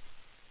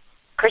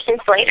 Christian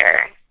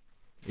Slater.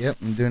 Yep,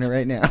 I'm doing it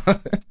right now.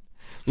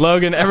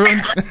 Logan,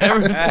 everyone.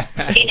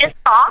 He just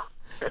talks?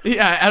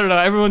 Yeah, I don't know.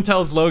 Everyone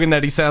tells Logan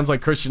that he sounds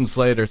like Christian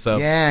Slater, so.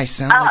 Yeah, I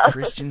sound like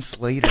Christian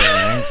Slater,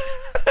 right?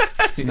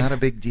 It's not a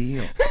big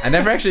deal. I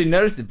never actually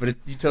noticed it, but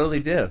you totally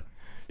do.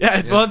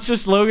 Yeah, well, it's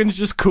just Logan's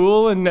just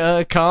cool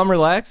and calm,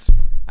 relaxed.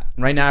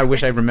 Right now, I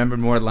wish I remembered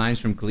more lines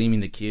from Gleaming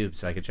the Cube,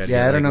 so I could try to.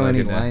 Yeah, I don't know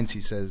Logan any lines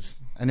he says.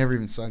 I never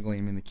even saw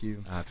Gleaming the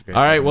Cube. Oh, that's great.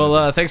 All right,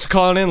 well, thanks for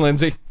calling in,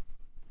 Lindsay.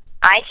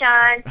 Bye,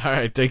 Sean. All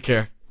right, take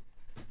care.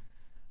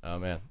 Oh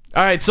man.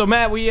 All right, so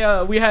Matt, we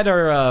had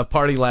our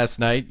party last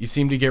night. You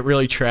seemed to get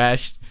really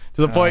trashed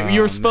to the point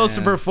you were supposed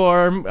to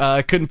perform,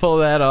 couldn't pull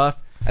that off.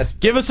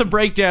 Give us a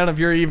breakdown of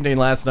your evening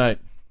last night.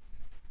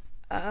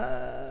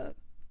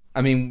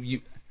 I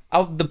mean,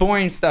 the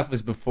boring stuff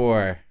was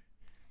before.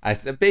 I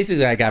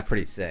got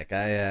pretty sick.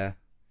 I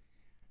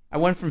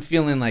went from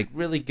feeling like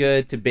really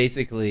good to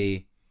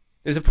basically.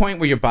 There's a point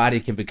where your body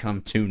can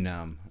become too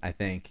numb, I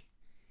think,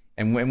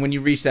 and when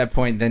you reach that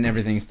point, then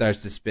everything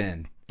starts to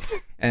spin,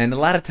 and a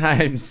lot of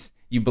times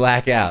you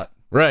black out.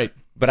 Right.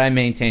 But I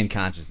maintain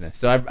consciousness,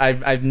 so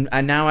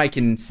I now I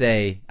can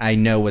say I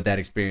know what that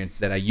experience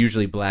that I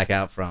usually black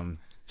out from.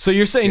 So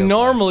you're saying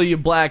normally you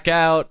black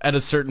out at a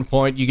certain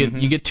point, you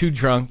get too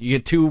drunk, you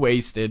get too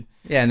wasted.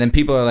 Yeah, and then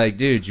people are like,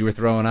 dude, you were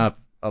throwing up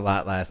a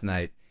lot last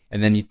night.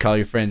 And then you call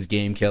your friends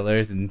game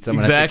killers, and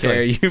someone has to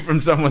carry you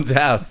from someone's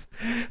house.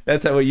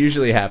 That's how it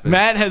usually happens.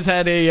 Matt has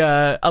had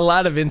a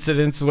lot of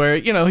incidents where,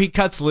 he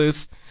cuts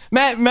loose.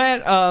 Matt,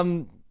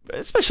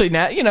 especially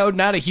now,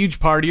 not a huge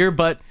partier,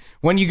 but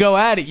when you go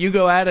at it,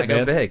 I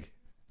go big.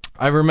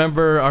 I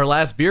remember our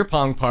last beer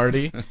pong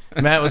party.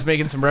 Matt was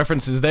making some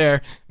references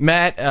there.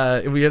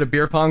 Matt, we had a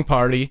beer pong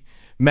party.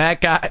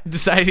 Matt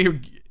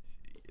decided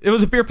it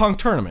was a beer pong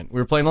tournament. We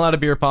were playing a lot of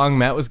beer pong.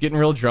 Matt was getting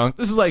real drunk.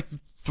 This is like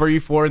 3,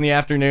 4 in the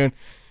afternoon.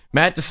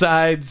 Matt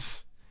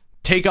decides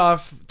take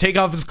off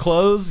his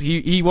clothes.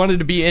 He wanted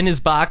to be in his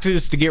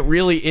boxers to get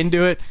really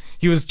into it.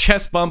 He was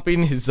chest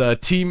bumping his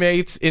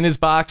teammates in his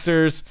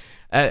boxers.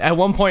 At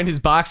one point, his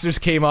boxers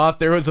came off.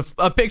 There was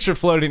a picture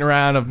floating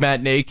around of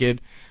Matt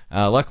naked.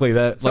 Luckily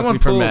Someone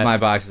for pulled Matt. my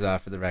boxers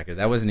off, for the record.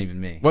 That wasn't even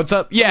me. What's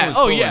up? Yeah.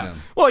 Oh, yeah.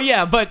 Them. Well,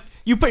 yeah, but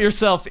you put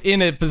yourself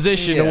in a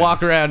position to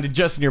walk around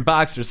just in your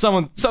boxers.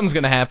 Something's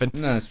gonna happen.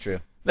 No, that's true.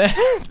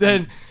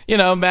 Then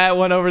Matt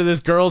went over to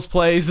this girl's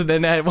place, and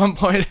then at one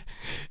point,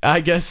 I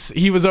guess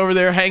he was over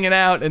there hanging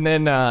out, and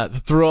then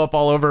threw up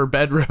all over her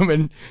bedroom,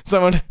 and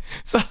so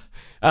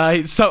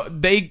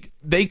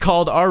they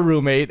called our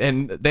roommate,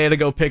 and they had to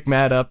go pick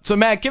Matt up. So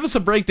Matt, give us a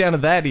breakdown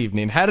of that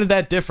evening. How did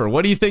that differ?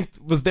 What do you think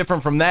was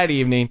different from that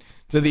evening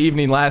to the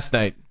evening last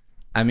night?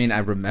 I mean, I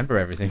remember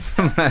everything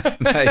from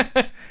last night.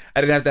 I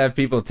didn't have to have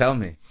people tell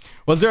me.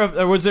 Was there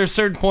a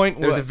certain point?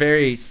 There was a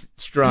very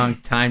strong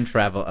time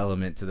travel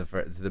element to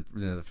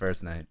the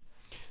first night.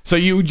 So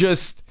you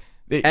just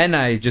and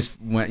I just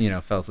went,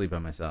 fell asleep by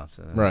myself.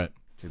 So right,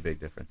 two big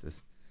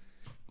differences.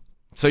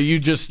 So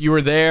you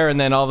were there, and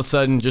then all of a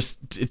sudden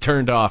it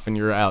turned off, and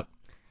you're out.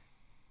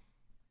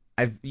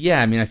 I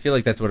feel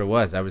like that's what it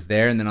was. I was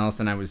there, and then all of a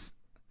sudden I was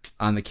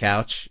on the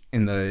couch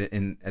at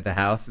the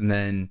house, and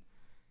then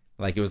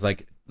it was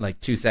like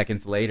 2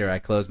 seconds later, I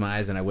close my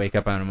eyes and I wake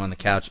up and I'm on the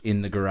couch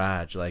in the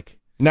garage.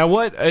 Now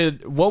what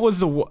was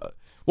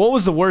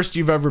the worst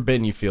you've ever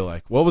been? You feel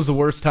like what was the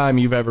worst time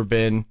you've ever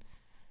been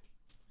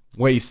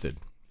wasted?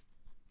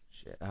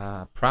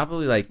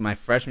 Probably my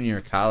freshman year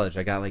of college.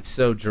 I got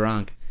so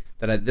drunk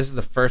that this is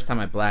the first time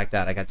I blacked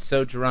out. I got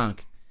so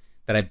drunk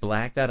that I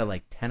blacked out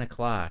at 10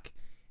 o'clock,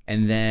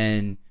 and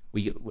then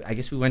I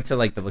guess we went to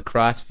the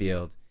lacrosse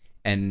field.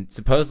 And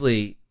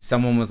supposedly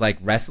someone was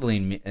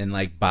wrestling me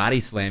and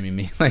body slamming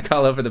me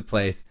all over the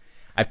place.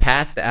 I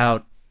passed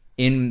out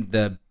in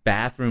the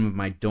bathroom of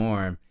my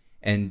dorm,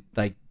 and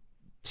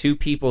two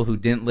people who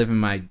didn't live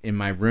in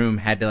my room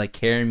had to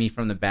carry me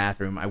from the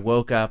bathroom. I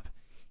woke up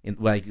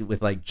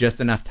with just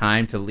enough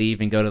time to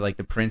leave and go to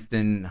the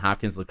Princeton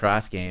Hopkins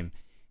lacrosse game,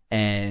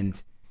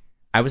 and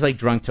I was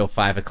drunk till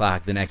 5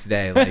 o'clock the next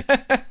day.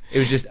 I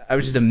was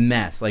just a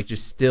mess.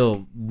 Just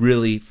still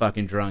really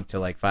fucking drunk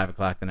till 5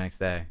 o'clock the next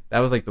day. That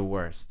was the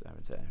worst, I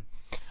would say.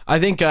 I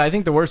think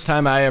the worst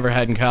time I ever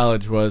had in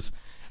college was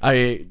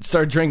I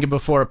started drinking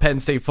before a Penn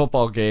State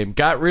football game,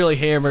 got really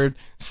hammered,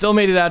 still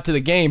made it out to the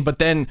game, but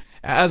then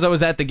as I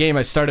was at the game,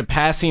 I started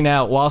passing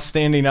out while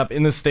standing up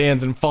in the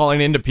stands and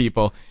falling into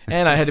people,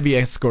 and I had to be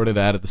escorted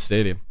out of the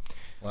stadium.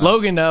 Wow.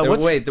 Logan,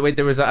 wait.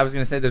 There was. I was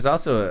gonna say there's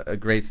also a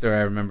great story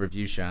I remember of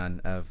you,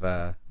 Sean.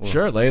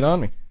 Sure, lay it on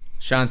me.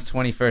 Sean's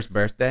 21st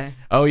birthday.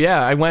 Oh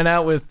yeah, I went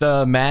out with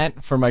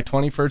Matt for my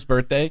 21st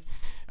birthday.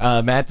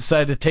 Matt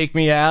decided to take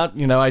me out.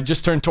 I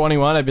just turned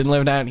 21. I've been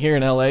living out here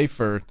in LA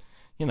for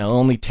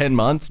only 10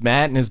 months.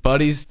 Matt and his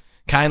buddies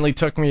kindly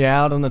took me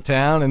out on the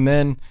town, and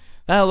then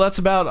that's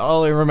about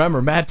all I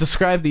remember. Matt,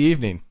 describe the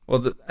evening.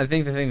 Well, I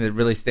think the thing that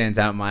really stands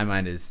out in my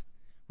mind is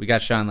we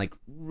got Sean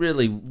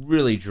really,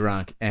 really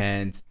drunk,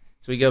 and so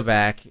we go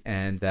back,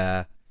 and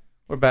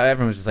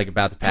everyone was just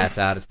about to pass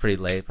out. It's pretty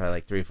late, probably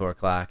 3 or 4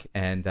 o'clock,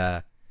 and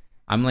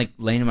I'm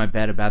laying in my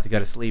bed about to go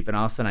to sleep, and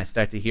all of a sudden I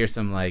start to hear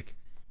some the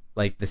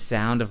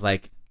sound of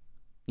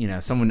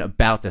someone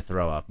about to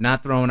throw up,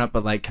 not throwing up,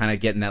 but kind of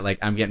getting that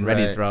I'm getting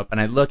ready to throw up, and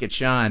I look at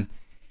Sean,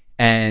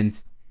 and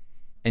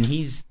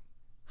he's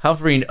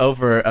hovering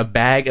over a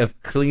bag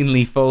of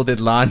cleanly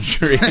folded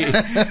laundry,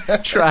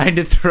 trying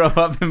to throw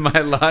up in my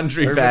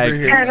laundry bag.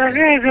 I don't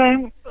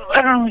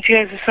know what you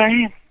guys are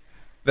saying.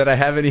 That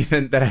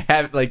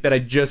I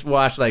just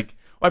washed, I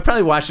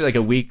probably washed it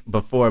a week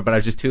before, but I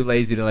was just too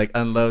lazy to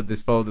unload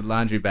this folded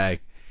laundry bag.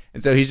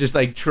 And so he's just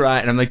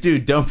trying, and I'm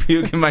dude, don't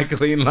puke in my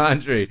clean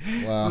laundry.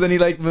 Wow. So then he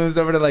moves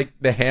over to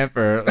the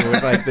hamper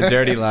with the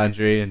dirty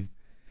laundry, and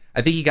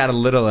I think he got a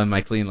little in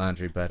my clean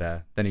laundry, but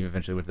then he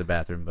eventually went to the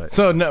bathroom. But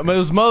so no, it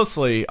was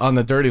mostly on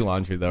the dirty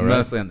laundry, though, right?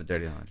 Mostly on the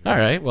dirty laundry. All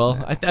right. Well,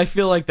 yeah. I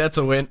feel like that's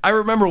a win. I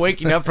remember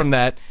waking up from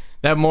that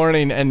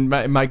morning, and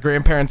my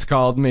grandparents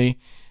called me,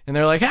 and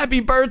they're like, "Happy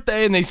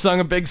birthday!" and they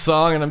sung a big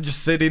song, and I'm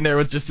just sitting there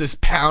with just this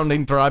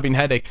pounding, throbbing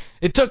headache.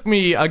 It took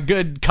me a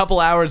good couple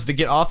hours to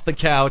get off the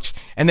couch,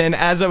 and then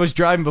as I was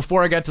driving,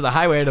 before I got to the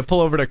highway, I had to pull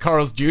over to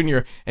Carl's Jr.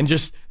 and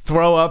just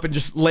throw up and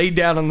just lay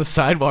down on the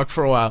sidewalk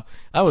for a while.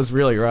 That was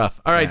really rough.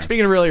 All right,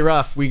 Speaking of really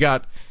rough, we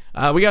got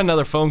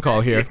another phone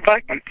call here. You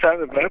fucking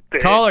son of a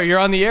bitch. Caller, you're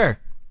on the air.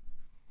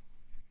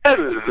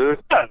 Hello.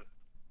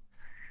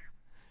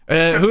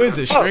 Who is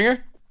it,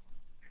 Stringer?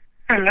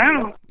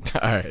 Hello.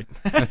 All right.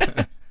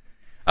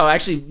 Oh,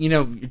 actually,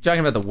 you're talking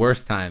about the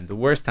worst time. The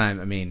worst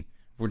time, I mean,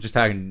 we're just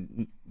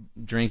talking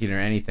drinking or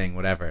anything,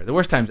 whatever. The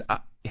worst time's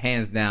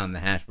hands down the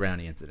hash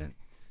brownie incident.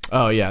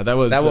 Oh, yeah, that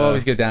will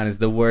always go down as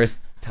the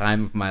worst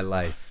time of my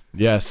life.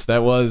 Yes,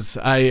 that was.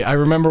 I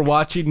remember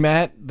watching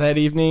Matt that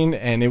evening,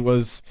 and it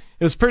was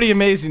pretty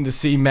amazing to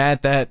see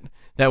Matt that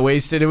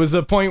wasted. It was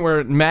the point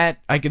where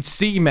I could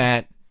see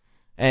Matt,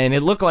 and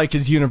it looked like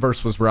his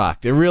universe was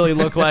rocked. It really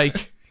looked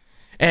like,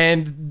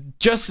 and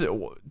just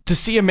to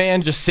see a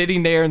man just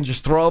sitting there and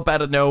just throw up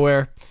out of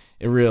nowhere,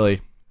 it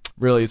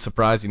really is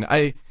surprising.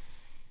 I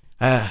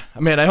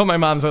hope my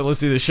mom's not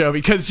listening to the show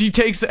because she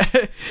takes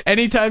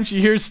anytime she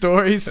hears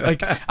stories.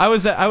 Like I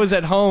was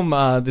at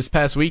home this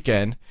past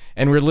weekend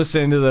and we're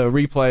listening to the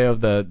replay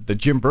of the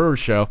Jim Brewer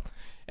show,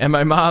 and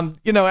my mom,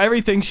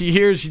 everything she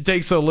hears she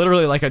takes so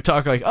literally. Like I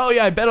talk like, oh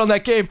yeah, I bet on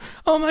that game.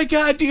 Oh my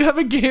God, do you have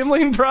a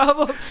gambling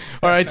problem?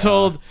 Or I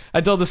told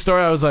the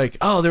story. I was like,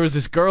 oh, there was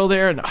this girl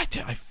there and I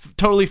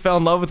totally fell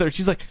in love with her.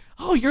 She's like,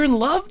 oh, you're in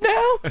love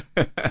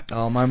now?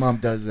 Oh, my mom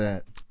does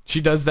that. She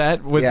does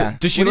that? Yeah.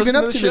 Does she what have you listen been to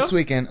up the to show? this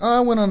weekend? Oh,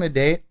 I went on a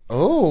date.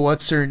 Oh,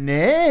 what's her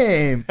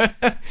name? Well,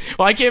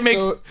 I can't make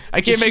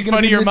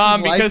fun of your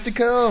mom because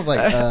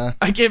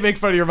I can't make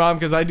fun of your mom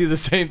because I do the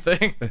same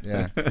thing.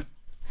 Yeah.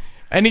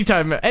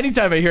 Anytime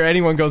I hear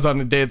anyone goes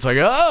on a date, it's like,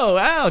 oh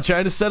wow,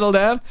 trying to settle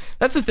down.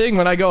 That's the thing.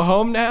 When I go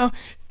home now,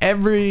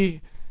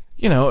 especially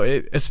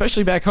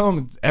back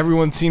home,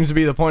 everyone seems to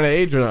be the point of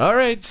age where, all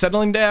right,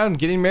 settling down,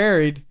 getting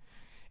married.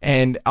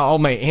 And all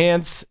my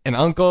aunts and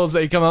uncles,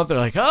 they come up, they're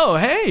like, oh,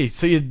 hey,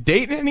 so you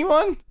dating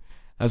anyone?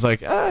 I was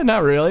like,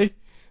 not really.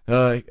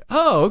 They're like,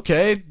 oh,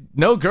 okay,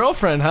 no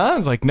girlfriend, huh? I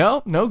was like,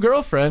 no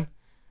girlfriend.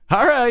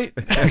 All right.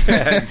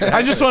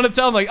 I just want to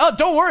tell them, like, oh,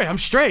 don't worry, I'm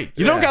straight.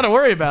 You don't got to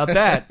worry about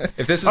that.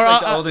 If this was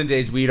like the olden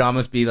days, we'd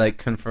almost be like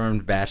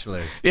confirmed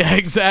bachelors. Yeah,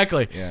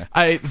 exactly.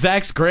 Yeah.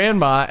 Zach's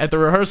grandma at the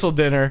rehearsal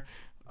dinner,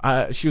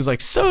 she was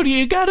like, so do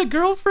you got a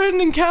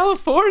girlfriend in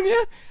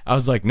California? I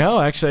was like, no,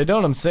 actually I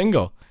don't. I'm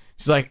single.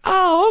 She's like,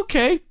 oh,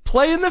 okay,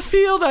 play in the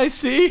field, I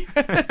see.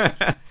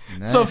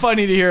 Nice. So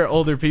funny to hear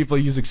older people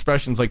use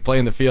expressions like play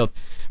in the field.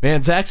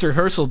 Man, Zach's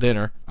rehearsal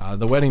dinner,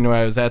 the wedding where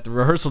I was at, the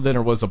rehearsal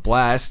dinner was a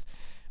blast.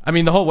 I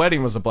mean, the whole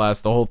wedding was a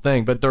blast, the whole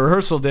thing. But the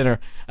rehearsal dinner,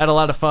 I had a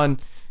lot of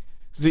fun.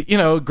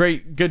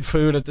 Good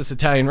food at this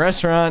Italian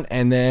restaurant.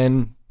 And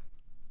then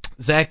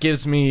Zach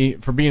gives me,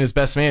 for being his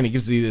best man, he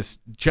gives me this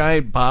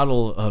giant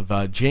bottle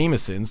of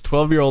Jameson's,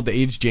 12-year-old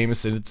age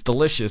Jameson. It's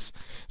delicious.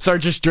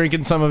 Start just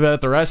drinking some of it at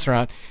the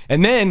restaurant.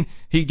 And then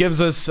he gives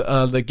us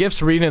the gifts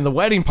for eating in the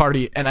wedding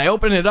party, and I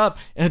open it up,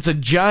 and it's a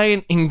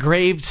giant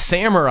engraved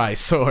samurai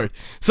sword.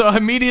 So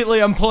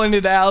immediately I'm pulling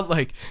it out,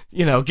 like,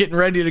 getting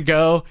ready to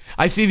go.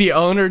 I see the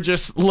owner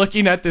just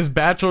looking at this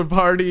bachelor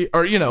party,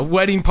 or,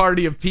 wedding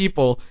party of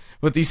people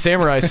with these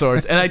samurai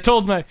swords. And I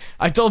told my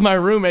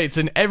roommates,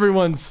 and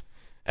everyone's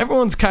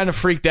kind of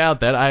freaked out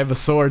that I have a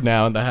sword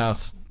now in the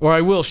house, or I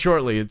will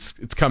shortly. It's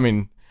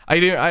coming. I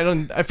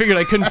figured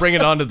I couldn't bring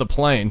it onto the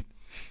plane.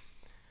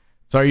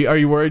 So are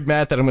you worried,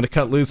 Matt, that I'm going to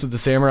cut loose with the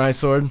samurai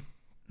sword?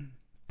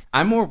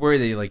 I'm more worried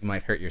that you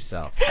might hurt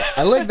yourself.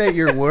 I like that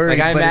you're worried.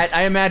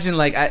 I imagine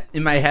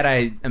in my head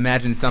I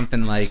imagine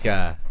something like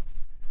kind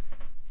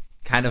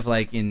of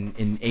like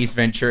in Ace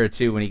Ventura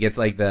 2 when he gets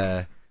like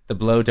the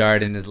blow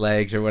dart in his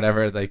legs or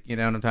whatever, like, you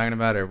know what I'm talking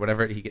about, or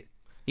whatever, he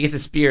gets a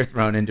spear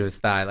thrown into his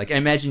thigh. Like, I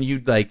imagine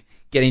you like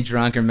getting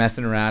drunk or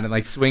messing around and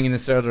like swinging the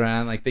sword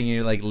around, like thinking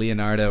you're like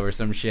Leonardo or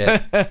some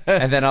shit,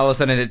 and then all of a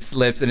sudden it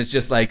slips and it's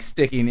just like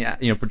sticking,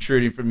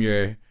 protruding from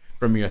your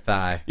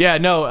thigh. Yeah,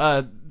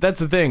 no, that's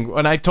the thing.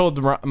 When I told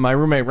my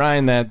roommate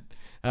Ryan that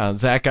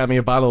Zach got me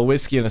a bottle of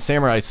whiskey and a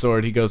samurai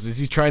sword, he goes, "Is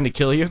he trying to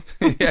kill you?"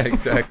 Yeah,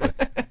 exactly.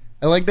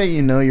 I like that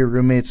your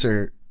roommates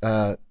are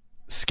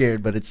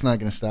scared, but it's not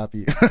going to stop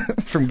you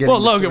from getting. Well,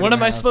 Logan, what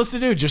am I supposed to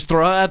do? Just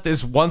throw out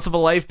this once of a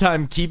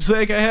lifetime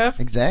keepsake I have?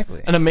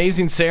 Exactly. An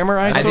amazing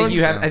samurai sword.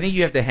 I think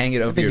you have to hang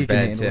it over your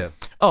bed too.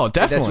 Oh,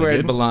 definitely. That's where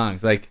it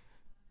belongs. Like.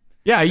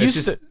 Yeah, I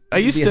used to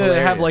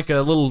have like a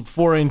little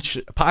 4-inch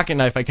pocket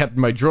knife I kept in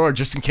my drawer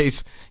just in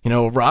case,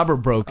 a robber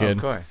broke in.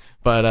 Of course.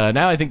 But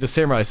now I think the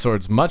samurai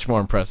sword's much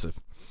more impressive.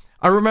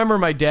 I remember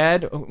my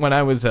dad when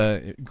I was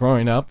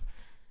growing up.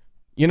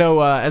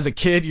 As a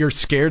kid, you're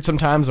scared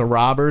sometimes of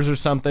robbers or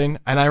something.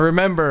 And I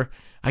remember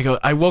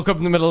I woke up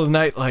in the middle of the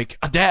night like,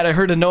 Dad, I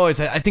heard a noise.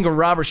 I think a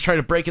robber's trying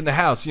to break in the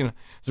house. I was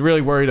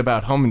really worried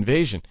about home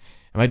invasion.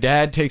 And my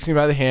dad takes me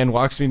by the hand,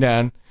 walks me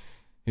down.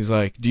 He's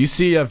like, do you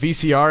see a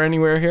VCR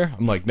anywhere here?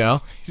 I'm like,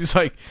 no. He's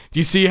like, do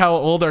you see how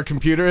old our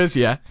computer is?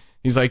 Yeah.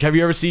 He's like, have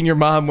you ever seen your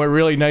mom wear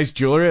really nice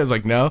jewelry? I was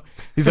like, no.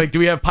 He's like, do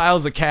we have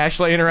piles of cash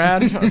laying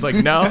around? I was like,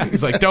 no.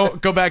 He's like,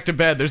 don't go back to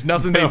bed. There's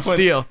nothing they'd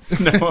steal.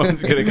 No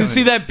one's going to You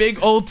see that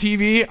big old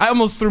TV? I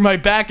almost threw my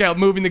back out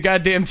moving the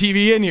goddamn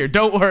TV in here.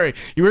 Don't worry.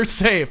 You were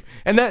safe.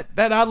 And that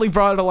oddly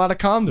brought a lot of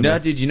calm to me. No,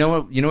 dude, you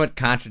know what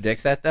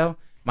contradicts that, though?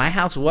 My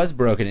house was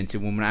broken into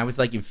when I was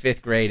like in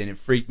 5th grade, and it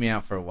freaked me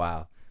out for a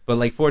while. But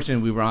like,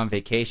 fortunately, we were on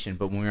vacation.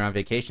 But when we were on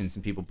vacation,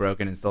 some people broke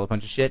in and stole a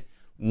bunch of shit.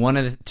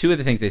 Two of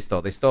the things they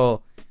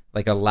stole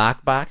like a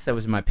lockbox that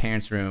was in my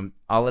parents' room.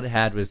 All it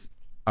had was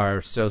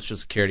our social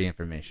security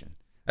information.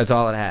 That's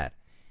all it had.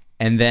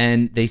 And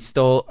then they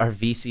stole our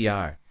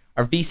VCR.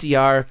 Our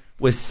VCR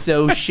was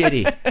so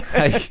shitty.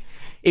 Like,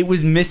 it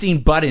was missing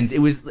buttons. It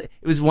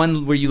was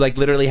one where you like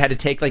literally had to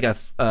take like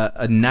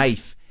a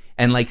knife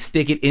and like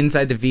stick it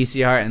inside the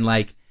VCR and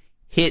like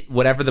hit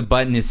whatever the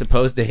button is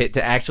supposed to hit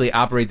to actually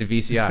operate the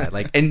VCR.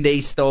 Like, and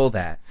they stole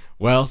that.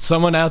 Well,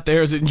 someone out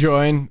there did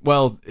enjoy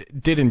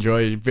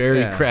a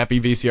very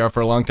crappy VCR for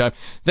a long time.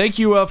 Thank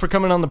you for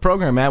coming on the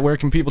program, Matt. Where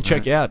can people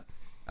check you out?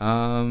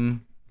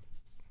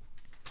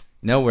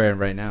 Nowhere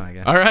right now, I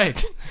guess. All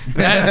right.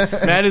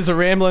 Matt is a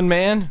rambling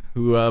man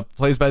who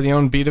plays by the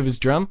own beat of his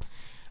drum.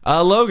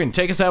 Logan,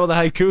 take us out with a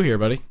haiku here,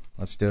 buddy.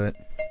 Let's do it.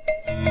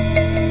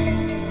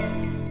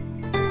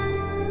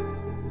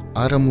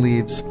 Autumn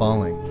leaves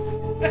falling.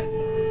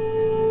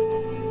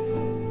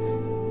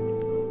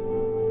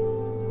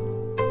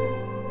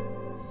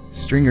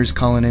 Stringers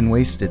calling in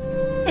wasted.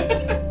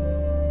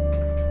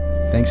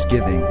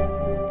 Thanksgiving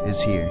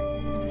is here.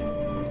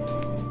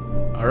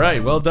 All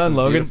right, well done,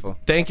 Logan. Beautiful.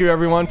 Thank you,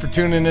 everyone, for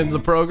tuning into the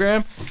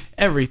program.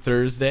 Every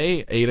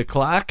Thursday, 8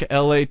 o'clock,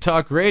 LA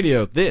Talk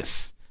Radio.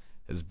 This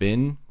has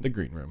been The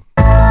Green Room.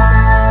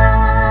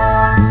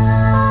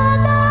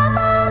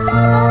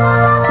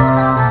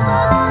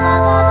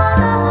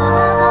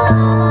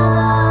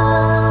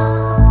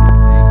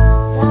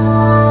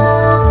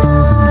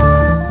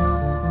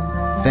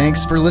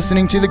 Thanks for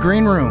listening to The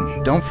Green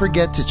Room. Don't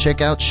forget to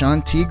check out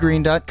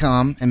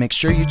SeanTGreen.com and make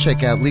sure you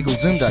check out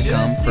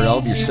LegalZoom.com for all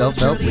of your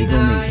self-help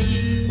legal needs.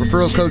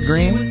 Referral code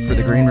GREEN for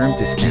The Green Room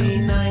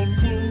discount.